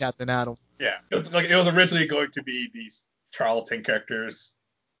based off of Captain Atom. yeah. It was originally going to be these charlatan characters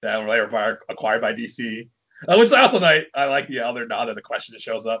that were later acquired by DC. Which I also like the other nod that the Question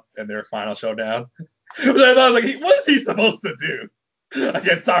shows up in their final showdown. Which I thought was like, what is he supposed to do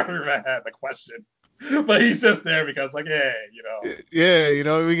against Doctor Manhattan? The Question, but he's just there because like, hey, Yeah,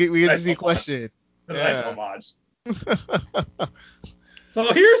 we get to nice see homage. Question. It's a nice Yeah. homage.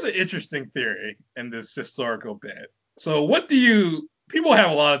 So here's an interesting theory in this historical bit. So what do you people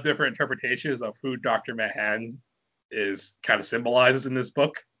have a lot of different interpretations of who Dr. Manhattan is kind of symbolizes in this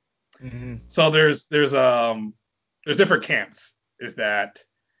book. Hmm. So there's different camps. Is that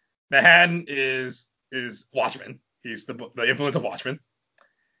Manhattan is Watchmen. He's the influence of Watchmen.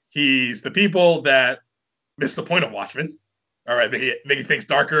 He's the people that miss the point of Watchmen. All right, making things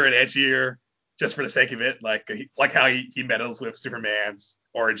darker and edgier just for the sake of it, like how he meddles with Superman's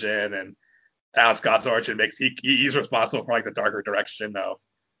origin and how Scott's origin makes he's responsible for like the darker direction of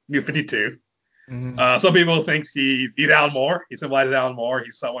New 52. Hmm. Some people think he's Alan Moore. He symbolizes Alan Moore.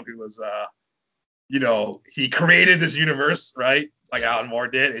 He's someone who was he created this universe, right? Like Alan Moore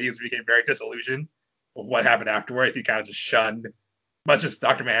did, and he became very disillusioned what happened afterwards. He kind of just shunned, much as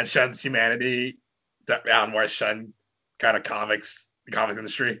Dr. Man shuns humanity, that Alan Moore shunned kind of the comics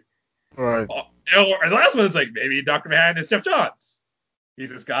industry. Right. And the last one is like maybe Dr. Manhattan is Geoff Johns.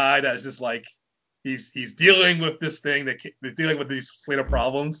 He's this guy that's just like he's dealing with this thing that he's dealing with these slate of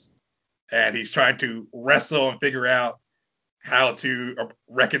problems, and he's trying to wrestle and figure out how to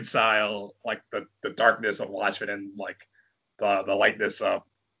reconcile like the darkness of Watchmen and like the lightness of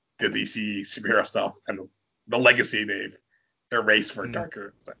the DC superhero stuff and the legacy they've erased for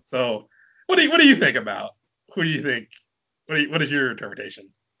darker. So what do you think about? Who do you think? What is your interpretation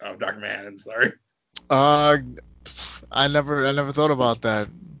of Dr. Manhattan? Sorry. Uh, I never thought about that.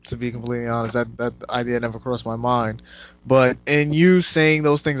 To be completely honest, that idea never crossed my mind. But in you saying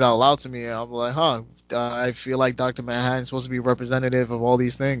those things out loud to me, I'm like, huh. I feel like Dr. Manhattan's supposed to be representative of all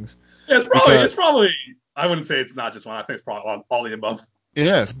these things. Yeah, Because it's probably. I wouldn't say it's not just one. I think it's probably all the above.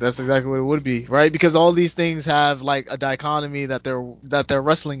 yeah, that's exactly what it would be, right? Because all these things have like a dichotomy that they're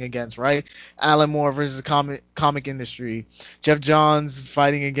wrestling against, right? Alan Moore versus the comic industry, Geoff Johns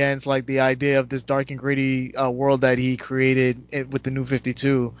fighting against like the idea of this dark and gritty world that he created with the New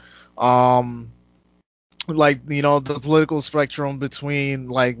 52. Um, like the political spectrum between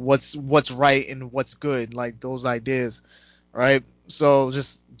like what's right and what's good, like those ideas, right? So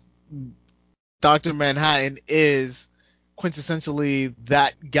just Dr. Manhattan is quintessentially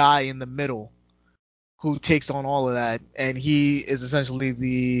that guy in the middle who takes on all of that, and he is essentially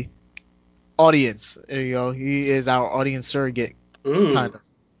the audience. He is our audience surrogate, kind Ooh, of.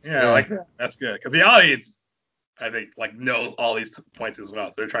 yeah, I Yeah. like that. That's good because the audience, I think, like knows all these points as well.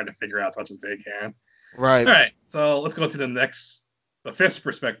 So they're trying to figure out as much as they can. Right. All right, so let's go to the fifth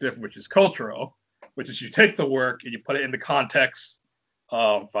perspective, which is cultural, which is you take the work and you put it in the context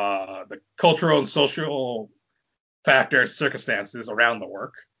of the cultural and social factors, circumstances around the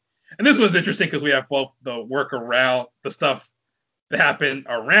work. And this was interesting because we have both the work around the stuff that happened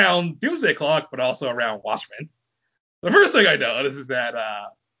around Doomsday Clock, but also around Watchmen. The first thing I noticed is that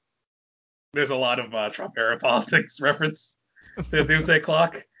there's a lot of Trump era politics reference to the Doomsday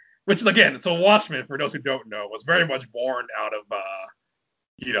Clock, which is again, it's a Watchmen. For those who don't know, was very much born out of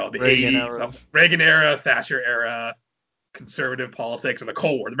the Reagan 80s, eras. Reagan era, Thatcher era, conservative politics, and the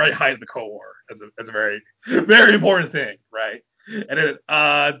Cold War, the very height of the Cold War, as a very very important thing, right? And it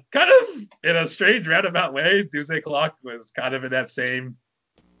kind of in a strange roundabout way, Doomsday Clock was kind of in that same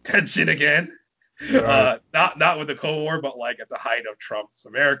tension again. Right. Not with the Cold War, but like at the height of Trump's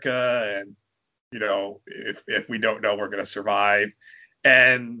America, and if we don't know, we're gonna survive.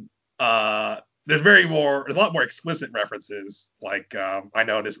 And there's a lot more explicit references. Like I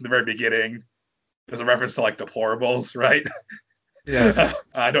noticed in the very beginning, there's a reference to like deplorables, right? Yes.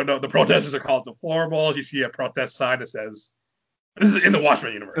 I don't know. The protesters are called deplorables. You see a protest sign that says, "This is in the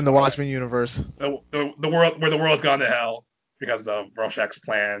Watchmen universe, In the by the way. Watchmen universe. The world where the world's gone to hell because of Rorschach's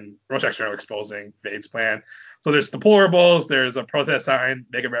plan, Rorschach's exposing Vade's plan. So there's deplorables. There's a protest sign,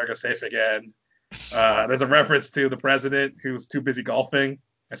 "Make America Safe Again." There's a reference to the president who's too busy golfing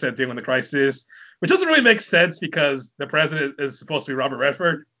instead of dealing with the crisis, which doesn't really make sense because the president is supposed to be Robert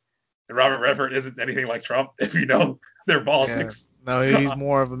Redford, and Robert Redford isn't anything like Trump, if you know their Yeah. politics. No, he's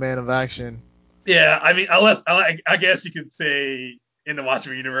more of a man of action. Yeah, I mean, unless I guess you could say in the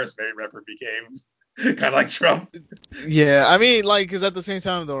Watchmen universe, maybe Redford became kind of like Trump. Yeah, I mean, like, because at the same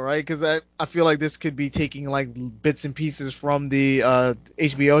time, though, right? Because I feel like this could be taking like bits and pieces from the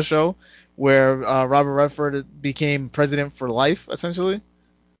HBO show where Robert Redford became president for life, essentially.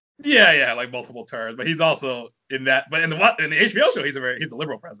 Yeah, like multiple terms, but he's also in that. But in the HBO show, he's a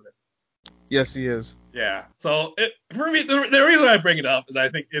liberal president. Yes, he is. Yeah. So for me, the reason I bring it up is I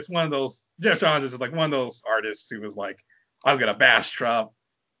think it's one of those. Geoff Johns is just like one of those artists who was like, I'm gonna bash Trump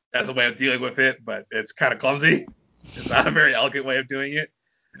as a way of dealing with it, but it's kind of clumsy. It's not a very elegant way of doing it,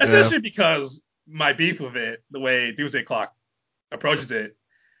 Yeah. especially because my beef with it, the way Doomsday Clock approaches it,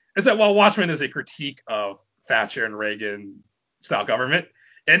 is that while Watchmen is a critique of Thatcher and Reagan style government,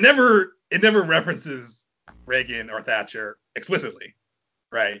 it never references Reagan or Thatcher explicitly,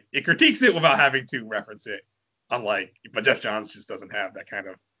 right? It critiques it without having to reference it. But Geoff Johns just doesn't have that kind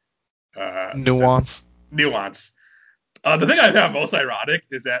of Nuance. nuance. The thing I found most ironic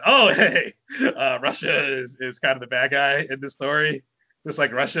is that, oh, hey, Russia is kind of the bad guy in this story. Just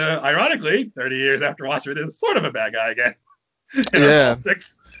like Russia, ironically, 30 years after Watchmen, is sort of a bad guy again in our Yeah.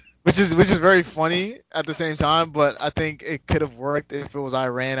 politics. Which is very funny at the same time, but I think it could have worked if it was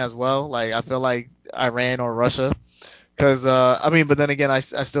Iran as well. Like I feel like Iran or Russia. Because I mean, but then again, I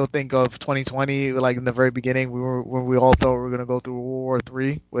still think of 2020, like in the very beginning, when we all thought we were gonna go through World War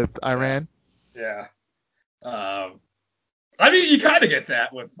III with Yeah, Iran. yeah. I mean, you kind of get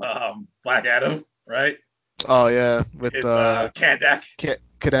that with Black Adam. right? Oh yeah, with It's Kandak.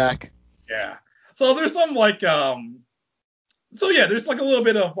 Kadak. Yeah. So there's some like so yeah, there's like a little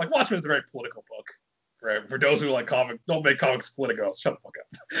bit of like Watchmen is a very political book. Right. For those who like don't make comics political. Shut the fuck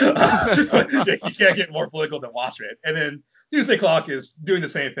up. You can't get more political than Watchmen. And then Doomsday Clock is doing the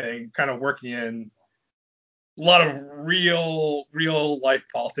same thing, kind of working in a lot of real life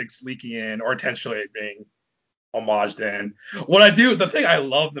politics leaking in or intentionally being homaged in. The thing I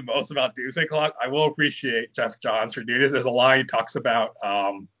love the most about Doomsday Clock, I will appreciate Geoff Johns for doing this. There's a line he talks about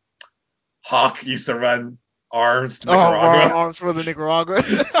Hawk used to run arms to Oh, Nicaragua. arms for the Nicaragua.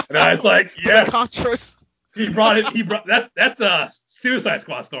 And I was like, For the yes, Contras. that's a Suicide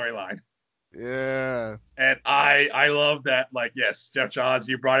Squad storyline. Yeah. And I love that, like, yes, Geoff Johns,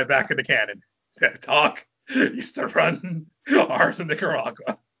 you brought it back into canon. That Hawk used to run arms in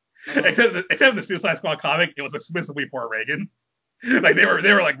Nicaragua. Except in the Suicide Squad comic, it was explicitly for Reagan. Like they were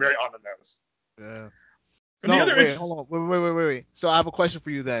like very on the nose. Yeah. But the No, other wait, hold on. Wait. So I have a question for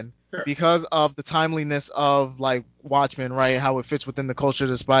you then. sure. Because of the timeliness of like Watchmen, right? How it fits within the culture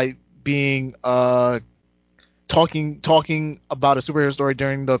despite being talking about a superhero story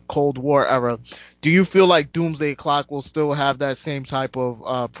during the Cold War era. Do you feel like Doomsday Clock will still have that same type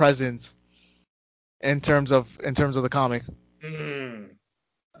of presence in terms of the comic? Mm.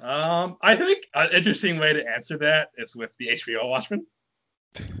 I think an interesting way to answer that is with the HBO Watchmen,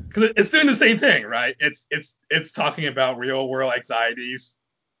 because it's doing the same thing, right? It's talking about real world anxieties,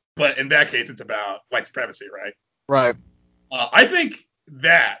 but in that case, it's about white supremacy, right? Right. I think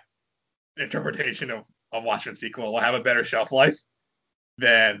that interpretation of Watchmen sequel will have a better shelf life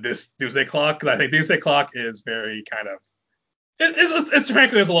than this Doomsday Clock, because I think Doomsday Clock is very kind of it's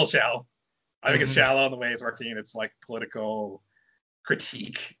frankly it's a little shallow. I think it's Hmm. shallow in the way it's working. It's like political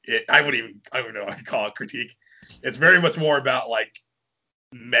critique. I don't know. I could call it critique. It's very much more about like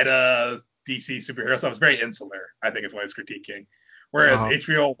meta DC superhero stuff. It's very insular. I think is what it's critiquing. Whereas Uh-huh.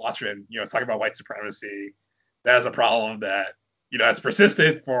 HBO Watchmen, it's talking about white supremacy. That is a problem that has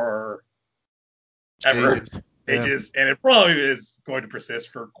persisted for ever, Ages. Yeah. ages, and it probably is going to persist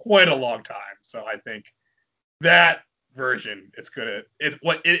for quite a long time. So I think that version, it's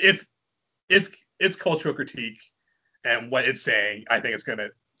cultural critique and what it's saying. I think it's gonna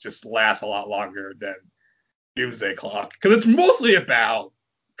just last a lot longer than Doomsday Clock, because it's mostly about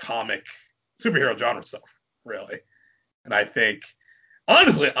comic superhero genre stuff, really. And I think,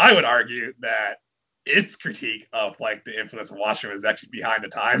 honestly, I would argue that its critique of like the influence of Watchmen is actually behind the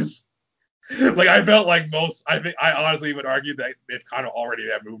times. Like I felt like I honestly would argue that they've kind of already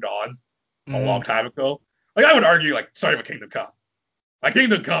have moved on a long Hmm. time ago. Like I would argue like Sorry But Kingdom Come. Like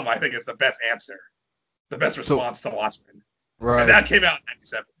Kingdom Come, I think is the best answer, the best So response to Watchmen, and right. that came out in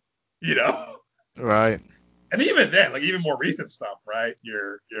 '97. You know, Right. and even then, like even more recent stuff, right?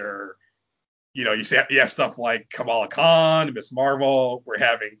 You have stuff like Kamala Khan, Miss Marvel. We're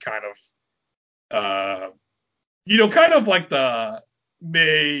having kind of kind of like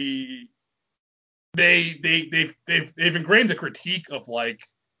they they've ingrained a critique of like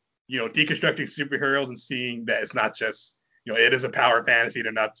deconstructing superheroes and seeing that it's not just it is a power fantasy.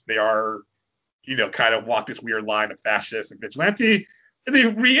 They are kind of walk this weird line of fascist and vigilante. And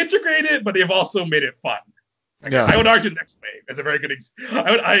they've reintegrated, but they've also made it fun. Like, I Yes. would argue Next Wave is a very good.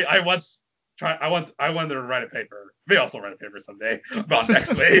 I wanted to write a paper. May also write a paper someday about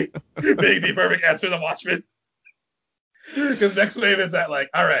Next Wave being the perfect answer to Watchmen. Because Next Wave is that like,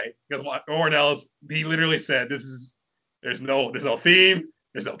 all right, because Warren Ellis, he literally said there's no theme,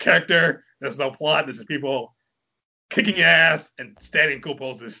 there's no character, there's no plot. This is people kicking ass and standing in cool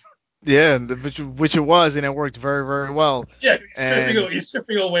poses. Yeah, which it was, and it worked very, very well. Yeah, And he's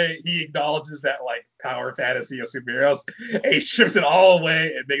stripping away. He acknowledges that like power fantasy of superheroes. And he strips it all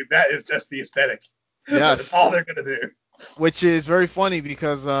away and that is just the aesthetic. That's yes, all they're gonna do. which is very funny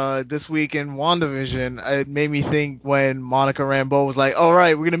because this week in WandaVision, it made me think when Monica Rambeau was like, "All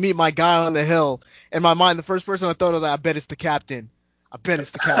right, we're gonna meet my guy on the hill." In my mind, the first person I thought was like, "I bet it's the captain. I bet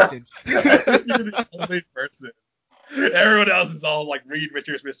it's the captain." I think you're the only person. Everyone else is all like Reed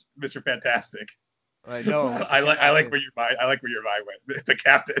Richards, Mr. Fantastic. Like, no, it's the I like captain. where your mind went. It's the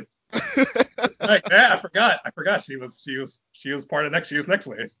captain. Right, yeah, I forgot she was part of next. She was Next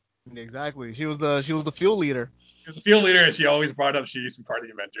Wave. Exactly. She was the fuel leader. She was a field leader, and she always brought up she used to be part of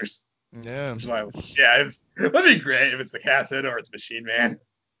the Avengers. Yeah. Which is why, yeah, it'd be great if it's the captain or it's Machine Man.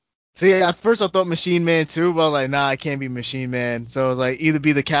 See, at first I thought Machine Man too, but I was like, nah, I can't be Machine Man. So I was like, either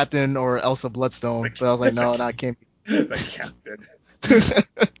be the captain or Elsa Bloodstone. But I was like, no, I can't The captain. be.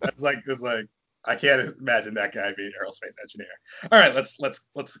 It's like I can't imagine that guy being an aerospace engineer. All right, let's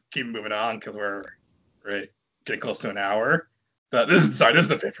keep moving on because we're right getting close to an hour. This is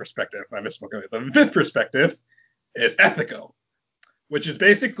the fifth perspective. I misspoke earlier. The fifth perspective is ethical, which is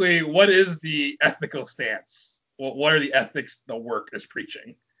basically what is the ethical stance? What are the ethics the work is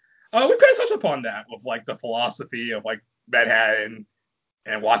preaching? We kind of touched upon that with like the philosophy of like Manhattan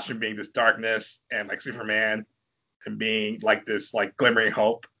and Washington being this darkness and like Superman and being like this like glimmering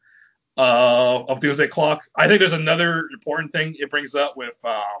hope of Doomsday Clock. I think there's another important thing it brings up with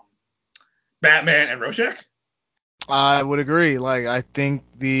Batman and Rorschach. I would agree. Like, I think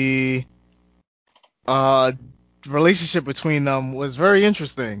the uh relationship between them was very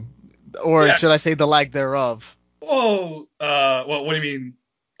interesting, or Yeah. should I say the lack thereof? Oh, well, what do you mean?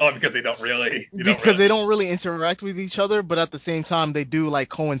 Oh, because they don't Because really. they don't really interact with each other, but at the same time they do like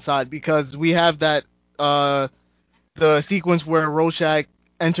coincide because we have that uh the sequence where Rorschach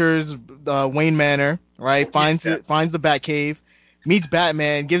enters Wayne Manor, right? Yeah, Finds the Batcave, meets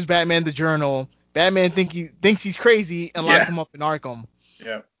Batman, gives Batman the journal. Batman thinks he's crazy and locks yeah, him up in Arkham.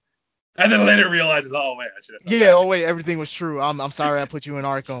 yeah. And then later realizes, oh wait, I should have done Yeah, that. oh wait, everything was true. I'm sorry I put you in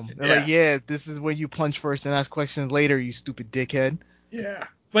Arkham. They're like, Yeah, yeah, this is where you punch first and ask questions later, you stupid dickhead. yeah.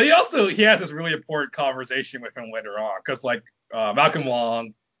 But he has this really important conversation with him later on because like Malcolm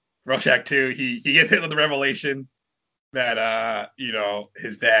Long, Rorschach too, he gets hit with the revelation that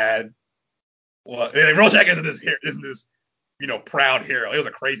his dad. Well, Rorschach isn't this proud hero. He was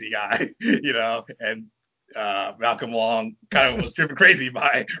a crazy guy, and Malcolm Long kind of was driven crazy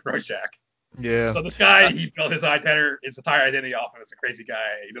by Rorschach. Yeah. So this guy, he built his entire identity off of as a crazy guy.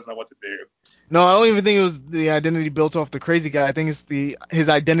 He doesn't know what to do. No, I don't even think it was the identity built off the crazy guy. I think it's his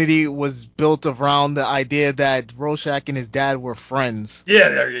identity was built around the idea that Rorschach and his dad were friends. Yeah,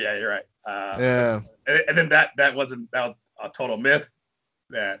 you're right. Yeah. And then that was a total myth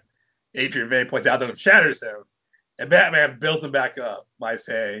that Adrian Bay points out that it shatters him, and Batman builds him back up by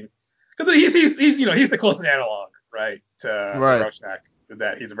saying, because he's the closest analog, right, to Right. Rorschach,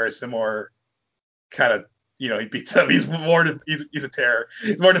 that he's a very similar kind of he beats up. He's a terror.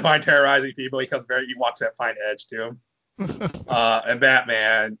 He's more defined terrorizing people. He walks that fine edge to him. And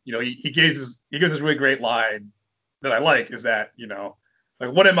Batman, he gives this really great line that I like is that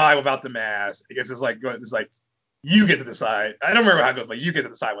like what am I without the mask? I guess it's like you get to decide. I don't remember how it goes, but you get to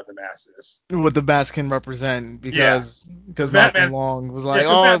decide what the mask is. What the mask can represent Yeah, because because Malcolm Batman. Long was Yeah, like,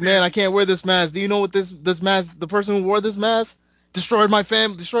 because "Oh man, Batman. I can't wear this mask. Do you know what this mask? The person who wore this mask destroyed my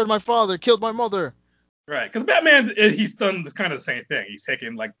family, destroyed my father, killed my mother." Right, because Batman, he's done this kind of the same thing. He's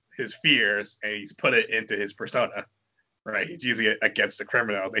taken like his fears and he's put it into his persona. Right, he's using it against the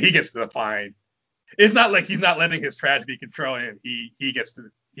criminal that he gets to define. It's not like he's not letting his tragedy control him. He gets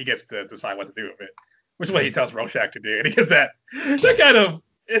to decide what to do with it, which is what he tells Rorschach to do. And he gets that kind of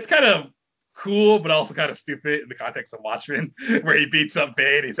it's kind of cool, but also kind of stupid in the context of Watchmen, where he beats up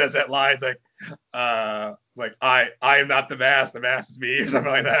Bane. He says that line, it's like I am not the mask is me, or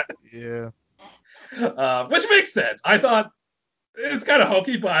something like that. Yeah. Which makes sense. I thought it's kind of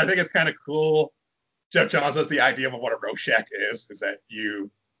hokey, but I think it's kind of cool. Geoff Johns has the idea of what a Rorschach is that you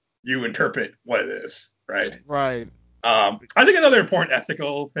interpret what it is, right? Right. I think another important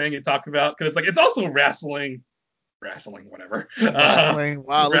ethical thing it talked about because it's also whatever. Wrestling.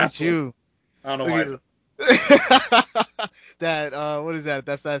 Wow, look at Wrestling. you. I don't know Look why. at that. What is that?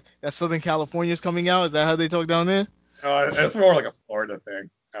 That Southern California's coming out. Is that how they talk down there? It's more like a Florida thing.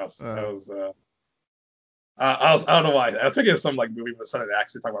 Uh, I don't know why. I was thinking of some like movie with a Southern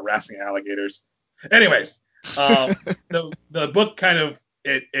accent talking about wrestling alligators. Anyways, the book kind of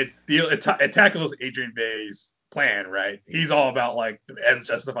it tackles Adrian Bay's plan, right? He's all about like the ends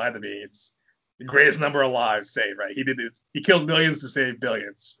justify the means, the greatest number of lives saved, right? He killed millions to save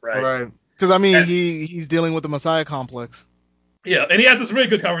billions, right? right. Because I mean, And he's dealing with the Messiah complex. yeah, and he has this really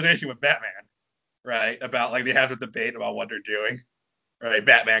good conversation with Batman, right? About like they have a debate about what they're doing, right?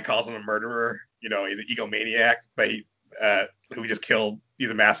 Batman calls him a murderer, he's an egomaniac, but who just killed,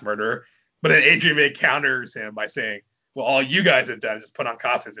 he's a mass murderer. But then Adrian May counters him by saying, well, all you guys have done is just put on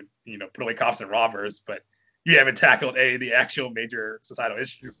cops and, put away cops and robbers, but you haven't tackled the actual major societal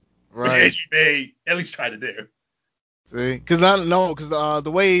issues, which Right. Adrian May at least tried to do. See, because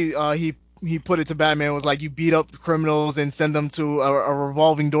the way he put it to Batman was like you beat up criminals and send them to a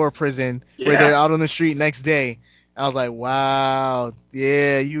revolving door prison where they're Yeah. out on the street next day. I was like, wow,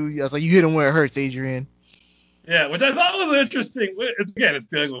 yeah, I was like, you hit him where it hurts, Adrian. Yeah, which I thought was interesting. It's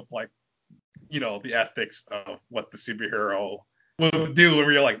dealing with like, the ethics of what the superhero would do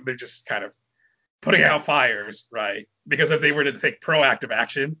when you're like, they're just kind of putting out fires, right? Because if they were to take proactive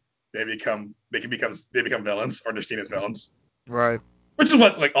action, they become villains, or they're seen as villains, Right. which is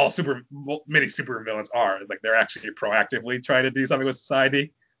what like many super villains are. Like they're actually proactively trying to do something with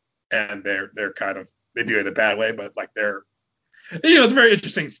society, and they're kind of they do it in a bad way, but like It's a very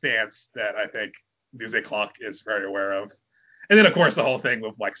interesting stance that I think Doomsday Clock is very aware of. And then, of course, the whole thing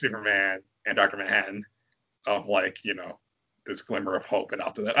with like Superman and Doctor Manhattan of like, this glimmer of hope. And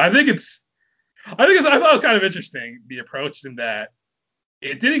after that, I thought it was kind of interesting the approach in that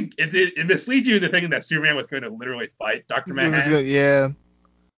it misleads you into thinking that Superman was going to literally fight Doctor It was Manhattan, good, yeah.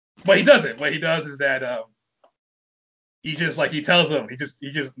 but he doesn't. What he does is that he just like he tells him he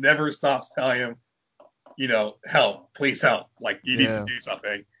just never stops telling him, help, please help, like you need to Yeah. do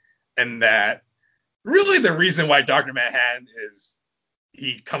something, and that really the reason why Doctor Manhattan is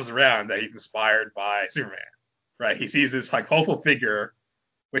he comes around that he's inspired by Superman, right? He sees this like hopeful figure,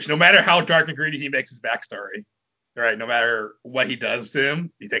 which no matter how dark and greedy he makes his backstory, right? No matter what he does to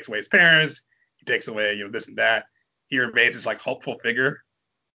him, he takes away his parents, he takes away this and that. He remains this like hopeful figure,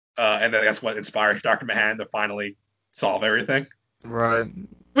 and then that's what inspires Doctor Manhattan to finally solve everything. Right.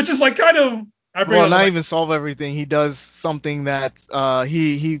 Which is like kind of I bring Well, up not like even solve everything. He does something that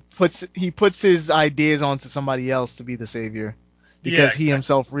he puts his ideas onto somebody else to be the savior, yeah because he exactly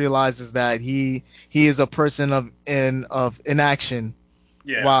himself realizes that he is a person of inaction,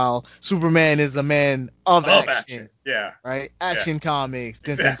 yeah while Superman is a man of of action action, yeah right? yeah Action comics.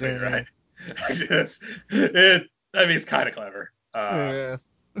 Dun, dun, exactly right. dun. I mean it's kind of clever. Yeah.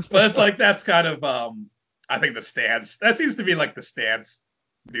 But it's like that's kind of I think the stance that seems to be like the stance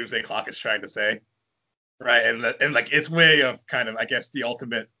Doomsday Clock is trying to say, right? And like its way of kind of I guess the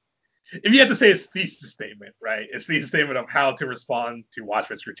ultimate, if you have to say it's thesis statement, right? It's thesis statement of how to respond to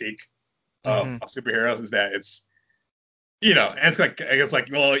Watchmen's critique Hmm. of superheroes is that it's and it's like I guess like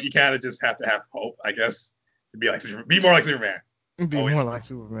well you kind of just have to have hope I guess to be like be more like Superman, Be always more like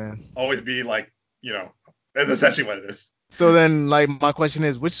Superman. always be like that's essentially what it is. So then, like, my question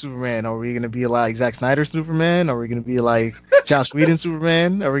is, which Superman? Are we gonna be like Zack Snyder Superman? Are we gonna be like Josh Whedon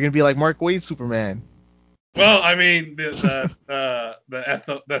Superman? Are we gonna be like Mark Waid Superman? Well, I mean,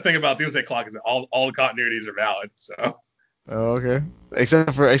 the thing about Doomsday Clock is that all the continuities are valid. So Oh, okay.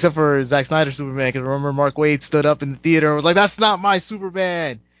 Except for Zack Snyder Superman, because remember Mark Waid stood up in the theater and was like, "That's not my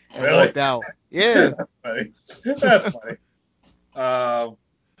Superman," and really, walked out. Yeah. funny. That's funny. Um,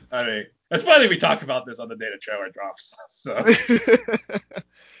 I mean, it's funny we talk about this on the day the trailer drops. So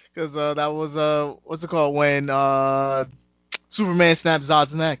Because that was what's it called when Superman snapped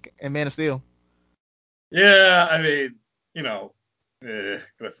Zod's neck in Man of Steel. yeah, I mean,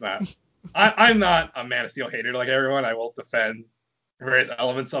 let's not. I'm not a Man of Steel hater like everyone. I will defend various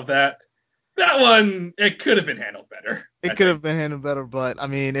elements of that. That one, it could have been handled better. I It could think. have been handled better, but I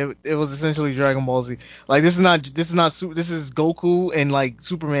mean, it was essentially Dragon Ball Z. Like this is Goku and like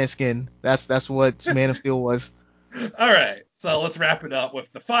Superman skin. That's what Man of Steel was. All right, so let's wrap it up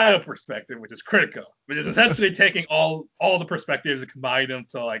with the final perspective, which is critical, which is essentially taking all the perspectives and combining them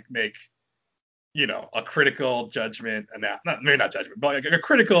to like make a critical judgment, and not maybe not judgment, but like a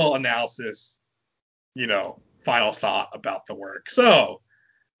critical analysis, final thought about the work. So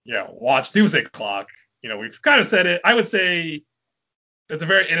watch Doomsday Clock. We've kind of said it. I would say it's a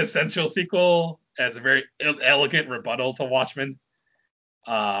very inessential sequel. And it's a very elegant rebuttal to Watchmen.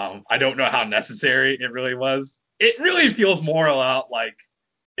 I don't know how necessary it really was. It really feels more about like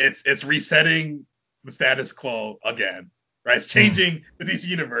it's resetting the status quo again, right? It's Mm. changing the DC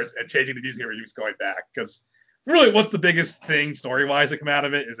universe and changing the DC universe going back. Because really, what's the biggest thing story wise that come out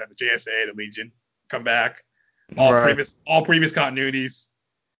of it is that the JSA and the Legion come back. Right. All previous continuities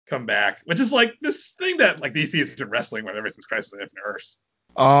come back, which is like this thing that like DC has been wrestling with ever since Crisis on Infinite Earths.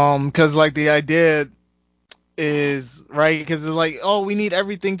 Because like the idea is right, because it's like, oh, we need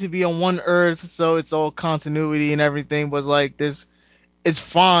everything to be on one Earth, so it's all continuity and everything. But like this, it's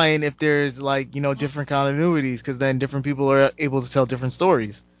fine if there's like different continuities, because then different people are able to tell different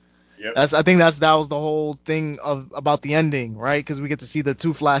stories. Yep. I think that was the whole thing of about the ending, right? Because we get to see the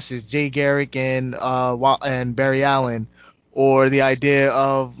two Flashes, Jay Garrick and and Barry Allen, or the idea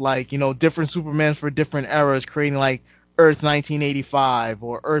of like different Supermans for different eras, creating like Earth 1985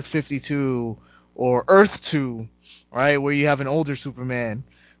 or Earth 52 or Earth 2, right? Where you have an older Superman.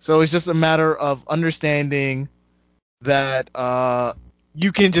 So it's just a matter of understanding that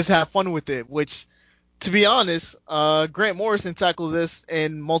you can just have fun with it, which, to be honest, Grant Morrison tackled this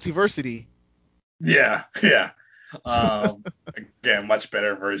in Multiversity. Yeah, yeah. Um, Again, much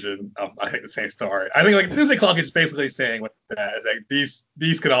better version of I think the same story. I think like Doomsday Clock is just basically saying what that is like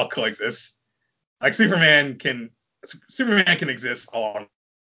these could all coexist. Like Superman can exist on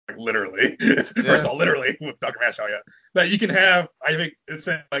like literally first Yeah. of all literally with Dr. Manshall, yeah. But you can have I think it's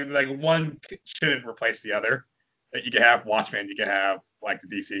like one shouldn't replace the other. That you can have Watchmen, you can have like the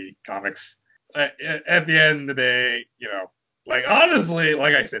DC comics. At the end of the day, like honestly,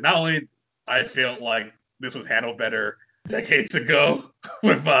 like I said, not only I feel like this was handled better, decades ago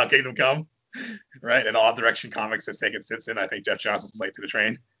with Kingdom Come, right? And all Direction Comics have taken since then. I think Jeff Johnson's late to the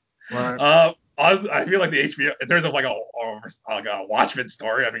train. Right. I feel like the HBO, in terms of like a Watchmen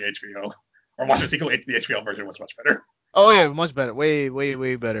story, I think HBO or Watchmen sequel, the HBO version was much better. Oh yeah, much better. Way, way,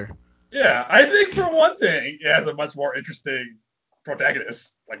 way better. Yeah, I think for one thing, it has a much more interesting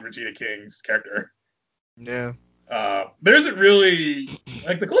protagonist, like Regina King's character. Yeah. There isn't really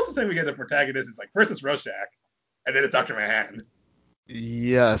like the closest thing we get to protagonist is like first it's Rorschach, and then it's Doctor Manhattan.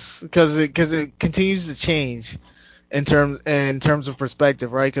 Yes, because it continues to change in terms of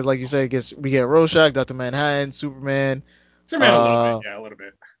perspective, right? Because like you said, we get Rorschach, Doctor Manhattan, Superman. Superman a little bit, Uh, yeah, a little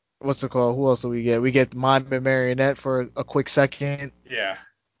bit, what's it called? Who else do we get? We get Mime and Marionette for a quick second. yeah.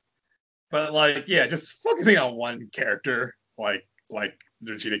 But like, yeah, just focusing on one character, like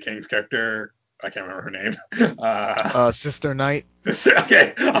Regina King's character. I can't remember her name. Sister Knight.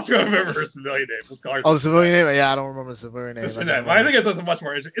 Okay, I was gonna remember her civilian name. Let's call her Oh, the Sister Knight. civilian name? Yeah, I don't remember the civilian name. I Sister just Knight. But I remember. think it's also much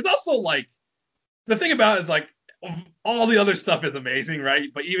more interesting. It's also like the thing about it is like all the other stuff is amazing, right?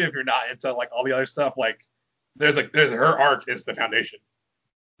 But even if you're not into like all the other stuff, like there's her arc is the foundation,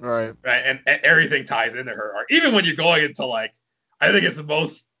 Right. right? And everything ties into her arc. Even when you're going into like, I think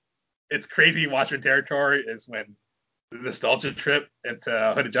it's crazy Watchmen territory is when the nostalgia trip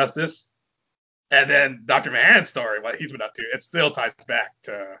into Hood of Justice, and then Doctor Manhattan's story, what he's been up to, it still ties back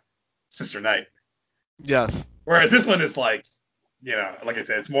to Sister Night. Yes. Whereas this one is like, like I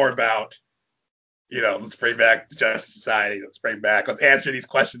said, it's more about, let's bring back the Justice Society, let's answer these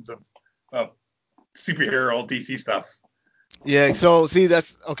questions of superhero DC stuff. Yeah. So see,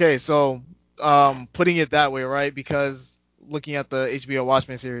 that's okay. So putting it that way, right? Because looking at the HBO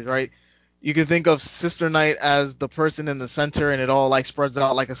Watchmen series, right? You can think of Sister Night as the person in the center, and it all like spreads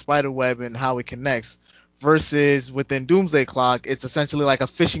out like a spider web and how it connects. Versus within Doomsday Clock, it's essentially like a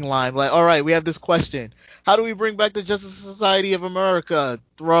fishing line. Like, all right, we have this question: how do we bring back the Justice Society of America?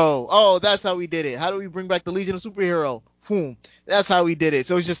 Throw. Oh, that's how we did it. How do we bring back the Legion of Superhero? Boom. That's how we did it.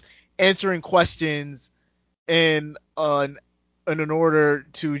 So it's just answering questions in in order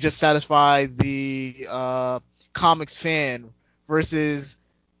to just satisfy the comics fan versus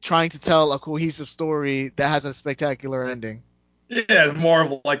trying to tell a cohesive story that has a spectacular ending. Yeah, it's more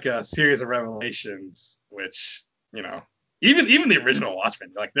of like a series of revelations, which even the original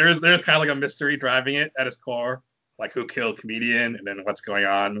Watchmen, like there's kind of like a mystery driving it at its core, like who killed comedian and then what's going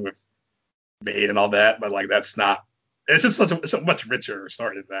on with Bait and all that. But like that's not. It's just such a much richer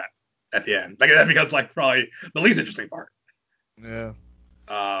story than that at the end. Like that becomes like probably the least interesting part. Yeah.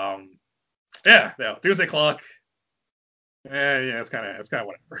 Yeah, yeah. Doomsday Clock. Yeah, it's kind of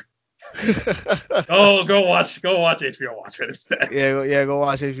whatever. Oh, go watch HBO Watchmen instead. Yeah, go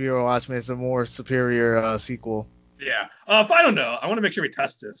watch HBO Watchmen. It's a more superior sequel. Yeah. Final note. I want to make sure we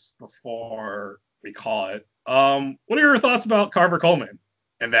touch this before we call it. What are your thoughts about Carver Coleman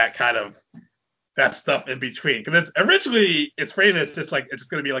and that kind of that stuff in between? Because it's originally it's framed as just like it's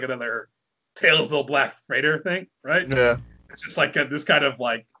going to be like another Tales of the Black Freighter thing, right? Yeah. It's just like this kind of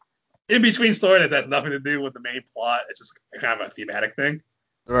like in between story that has nothing to do with the main plot. It's just kind of a thematic thing.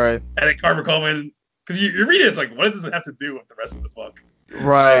 Right. And then Carver Coleman, because you read it, it's like, what does this have to do with the rest of the book?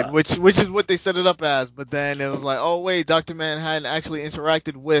 Right, which is what they set it up as, but then it was like, oh wait, Dr. Manhattan actually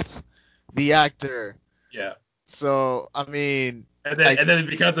interacted with the actor. Yeah. So I mean, And then I and then it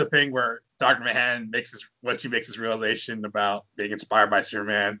becomes a thing where Dr. Manhattan she makes his realization about being inspired by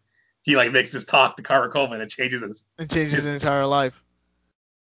Superman. He like makes this talk to Carver Coleman and changes it changed his his entire life.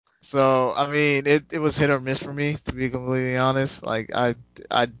 So I mean, it was hit or miss for me, to be completely honest. Like I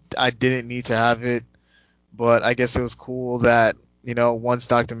didn't need to have it, but I guess it was cool that once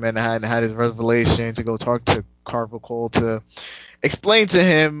Dr. Manhattan had his revelation to go talk to Carver Cole to explain to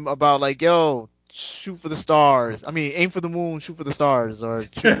him about like, yo, shoot for the stars. I mean, aim for the moon, shoot for the stars, or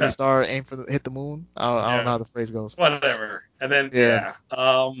shoot for the yeah, star, hit the moon. I don't know how the phrase goes. whatever. And then Yeah,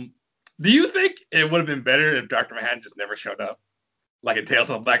 do you think it would have been better if Dr. Manhattan just never showed up? Like in Tales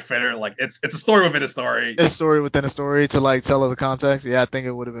of the Black Feather, like it's a story within a story. a story within a story to like tell us the context. Yeah, I think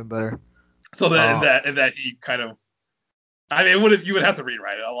it would have been better. So that in Uh, that in that he kind of, I mean, you would have to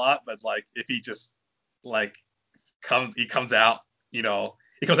rewrite it a lot, but like if he just like comes out, he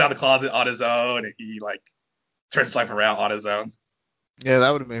comes out of the closet on his own and he like turns his life around on his own. yeah, that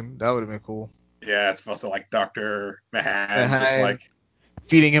would have been cool. Yeah, it's supposed to like Dr. Manhattan just And like,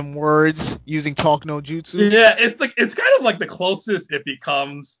 feeding him words using talk no jutsu. yeah, it's kind of like the closest it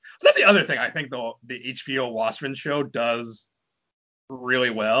becomes. So that's the other thing I think the HBO Watchmen show does really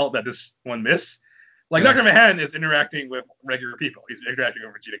well that this one miss. Like Yeah, Dr. Manhattan is interacting with regular people. He's interacting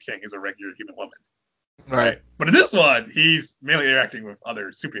with Regina King, who's a regular human woman, right. right? But in this one, he's mainly interacting with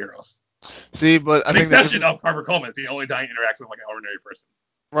other superheroes. See, but I With the think the exception difference, of Harper Coleman, it's the only time he interacts with like an ordinary person.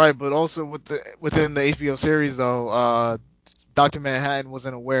 right? But also within the HBO series though, Doctor Manhattan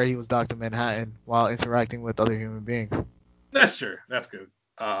wasn't aware he was Doctor Manhattan while interacting with other human beings. That's true. That's good.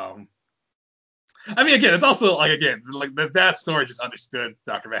 I mean, again, it's also like again, like that story just understood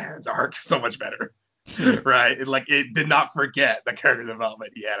Dr. Manhattan's arc so much better, right? It did not forget the character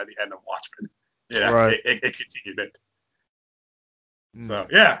development he had at the end of Watchmen. Yeah, Right. it continued it. Mm. So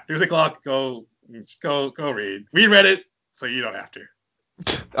yeah, Doomsday Clock, go read. We read it, so you don't have to.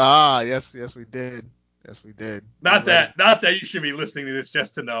 Yes, we did. Yes, we did. We Not read it. that you should be listening to this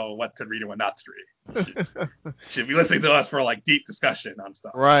just to know what to read and what not to read. You should be listening to us for like deep discussion on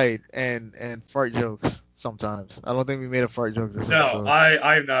stuff. Right, and fart jokes sometimes. I don't think we made a fart joke this No, episode.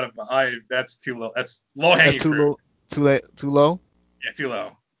 I'm not a I that's too low. That's low That's hanging too fruit. low. Too late. Too low. Yeah, too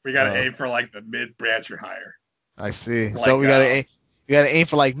low. We gotta Oh, aim for like the mid branch or higher. I see. So Like we gotta aim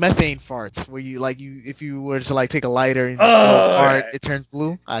for like methane farts, where you if you were to like take a lighter and you blow a oh fart, okay. it turns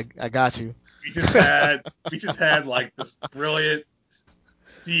blue. I got you. We just had like this brilliant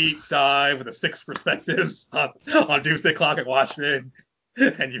deep dive with the six perspectives on Doomsday Clock and Watchmen,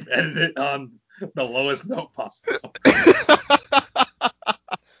 and you've edited it on the lowest note possible.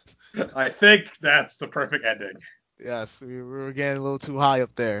 I think that's the perfect ending. Yes, we were getting a little too high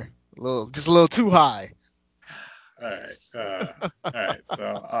up there. Just a little too high. All right. All right.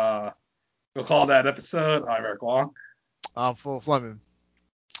 So we'll call that episode. I'm Eric Wong. I'm full Fleming,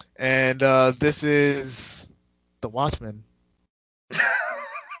 and this is the Watchmen.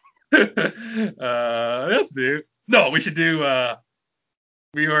 Let's do. No, we should do.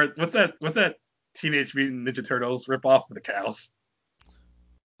 We were. What's that? Teenage Mutant Ninja Turtles ripoff of the cows.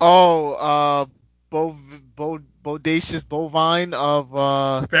 Oh, bodacious bovine of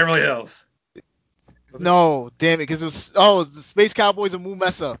Beverly Hills. Was it? no, damn it, because it was the Space Cowboys of Moo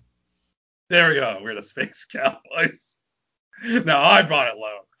Mesa. There we go. We're the Space Cowboys. No, I brought it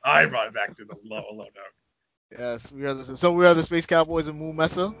low. I brought it back to the low note. Yes, we are the Space Cowboys of Moo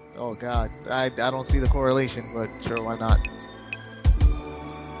Mesa. Oh God, I don't see the correlation, but sure, why not?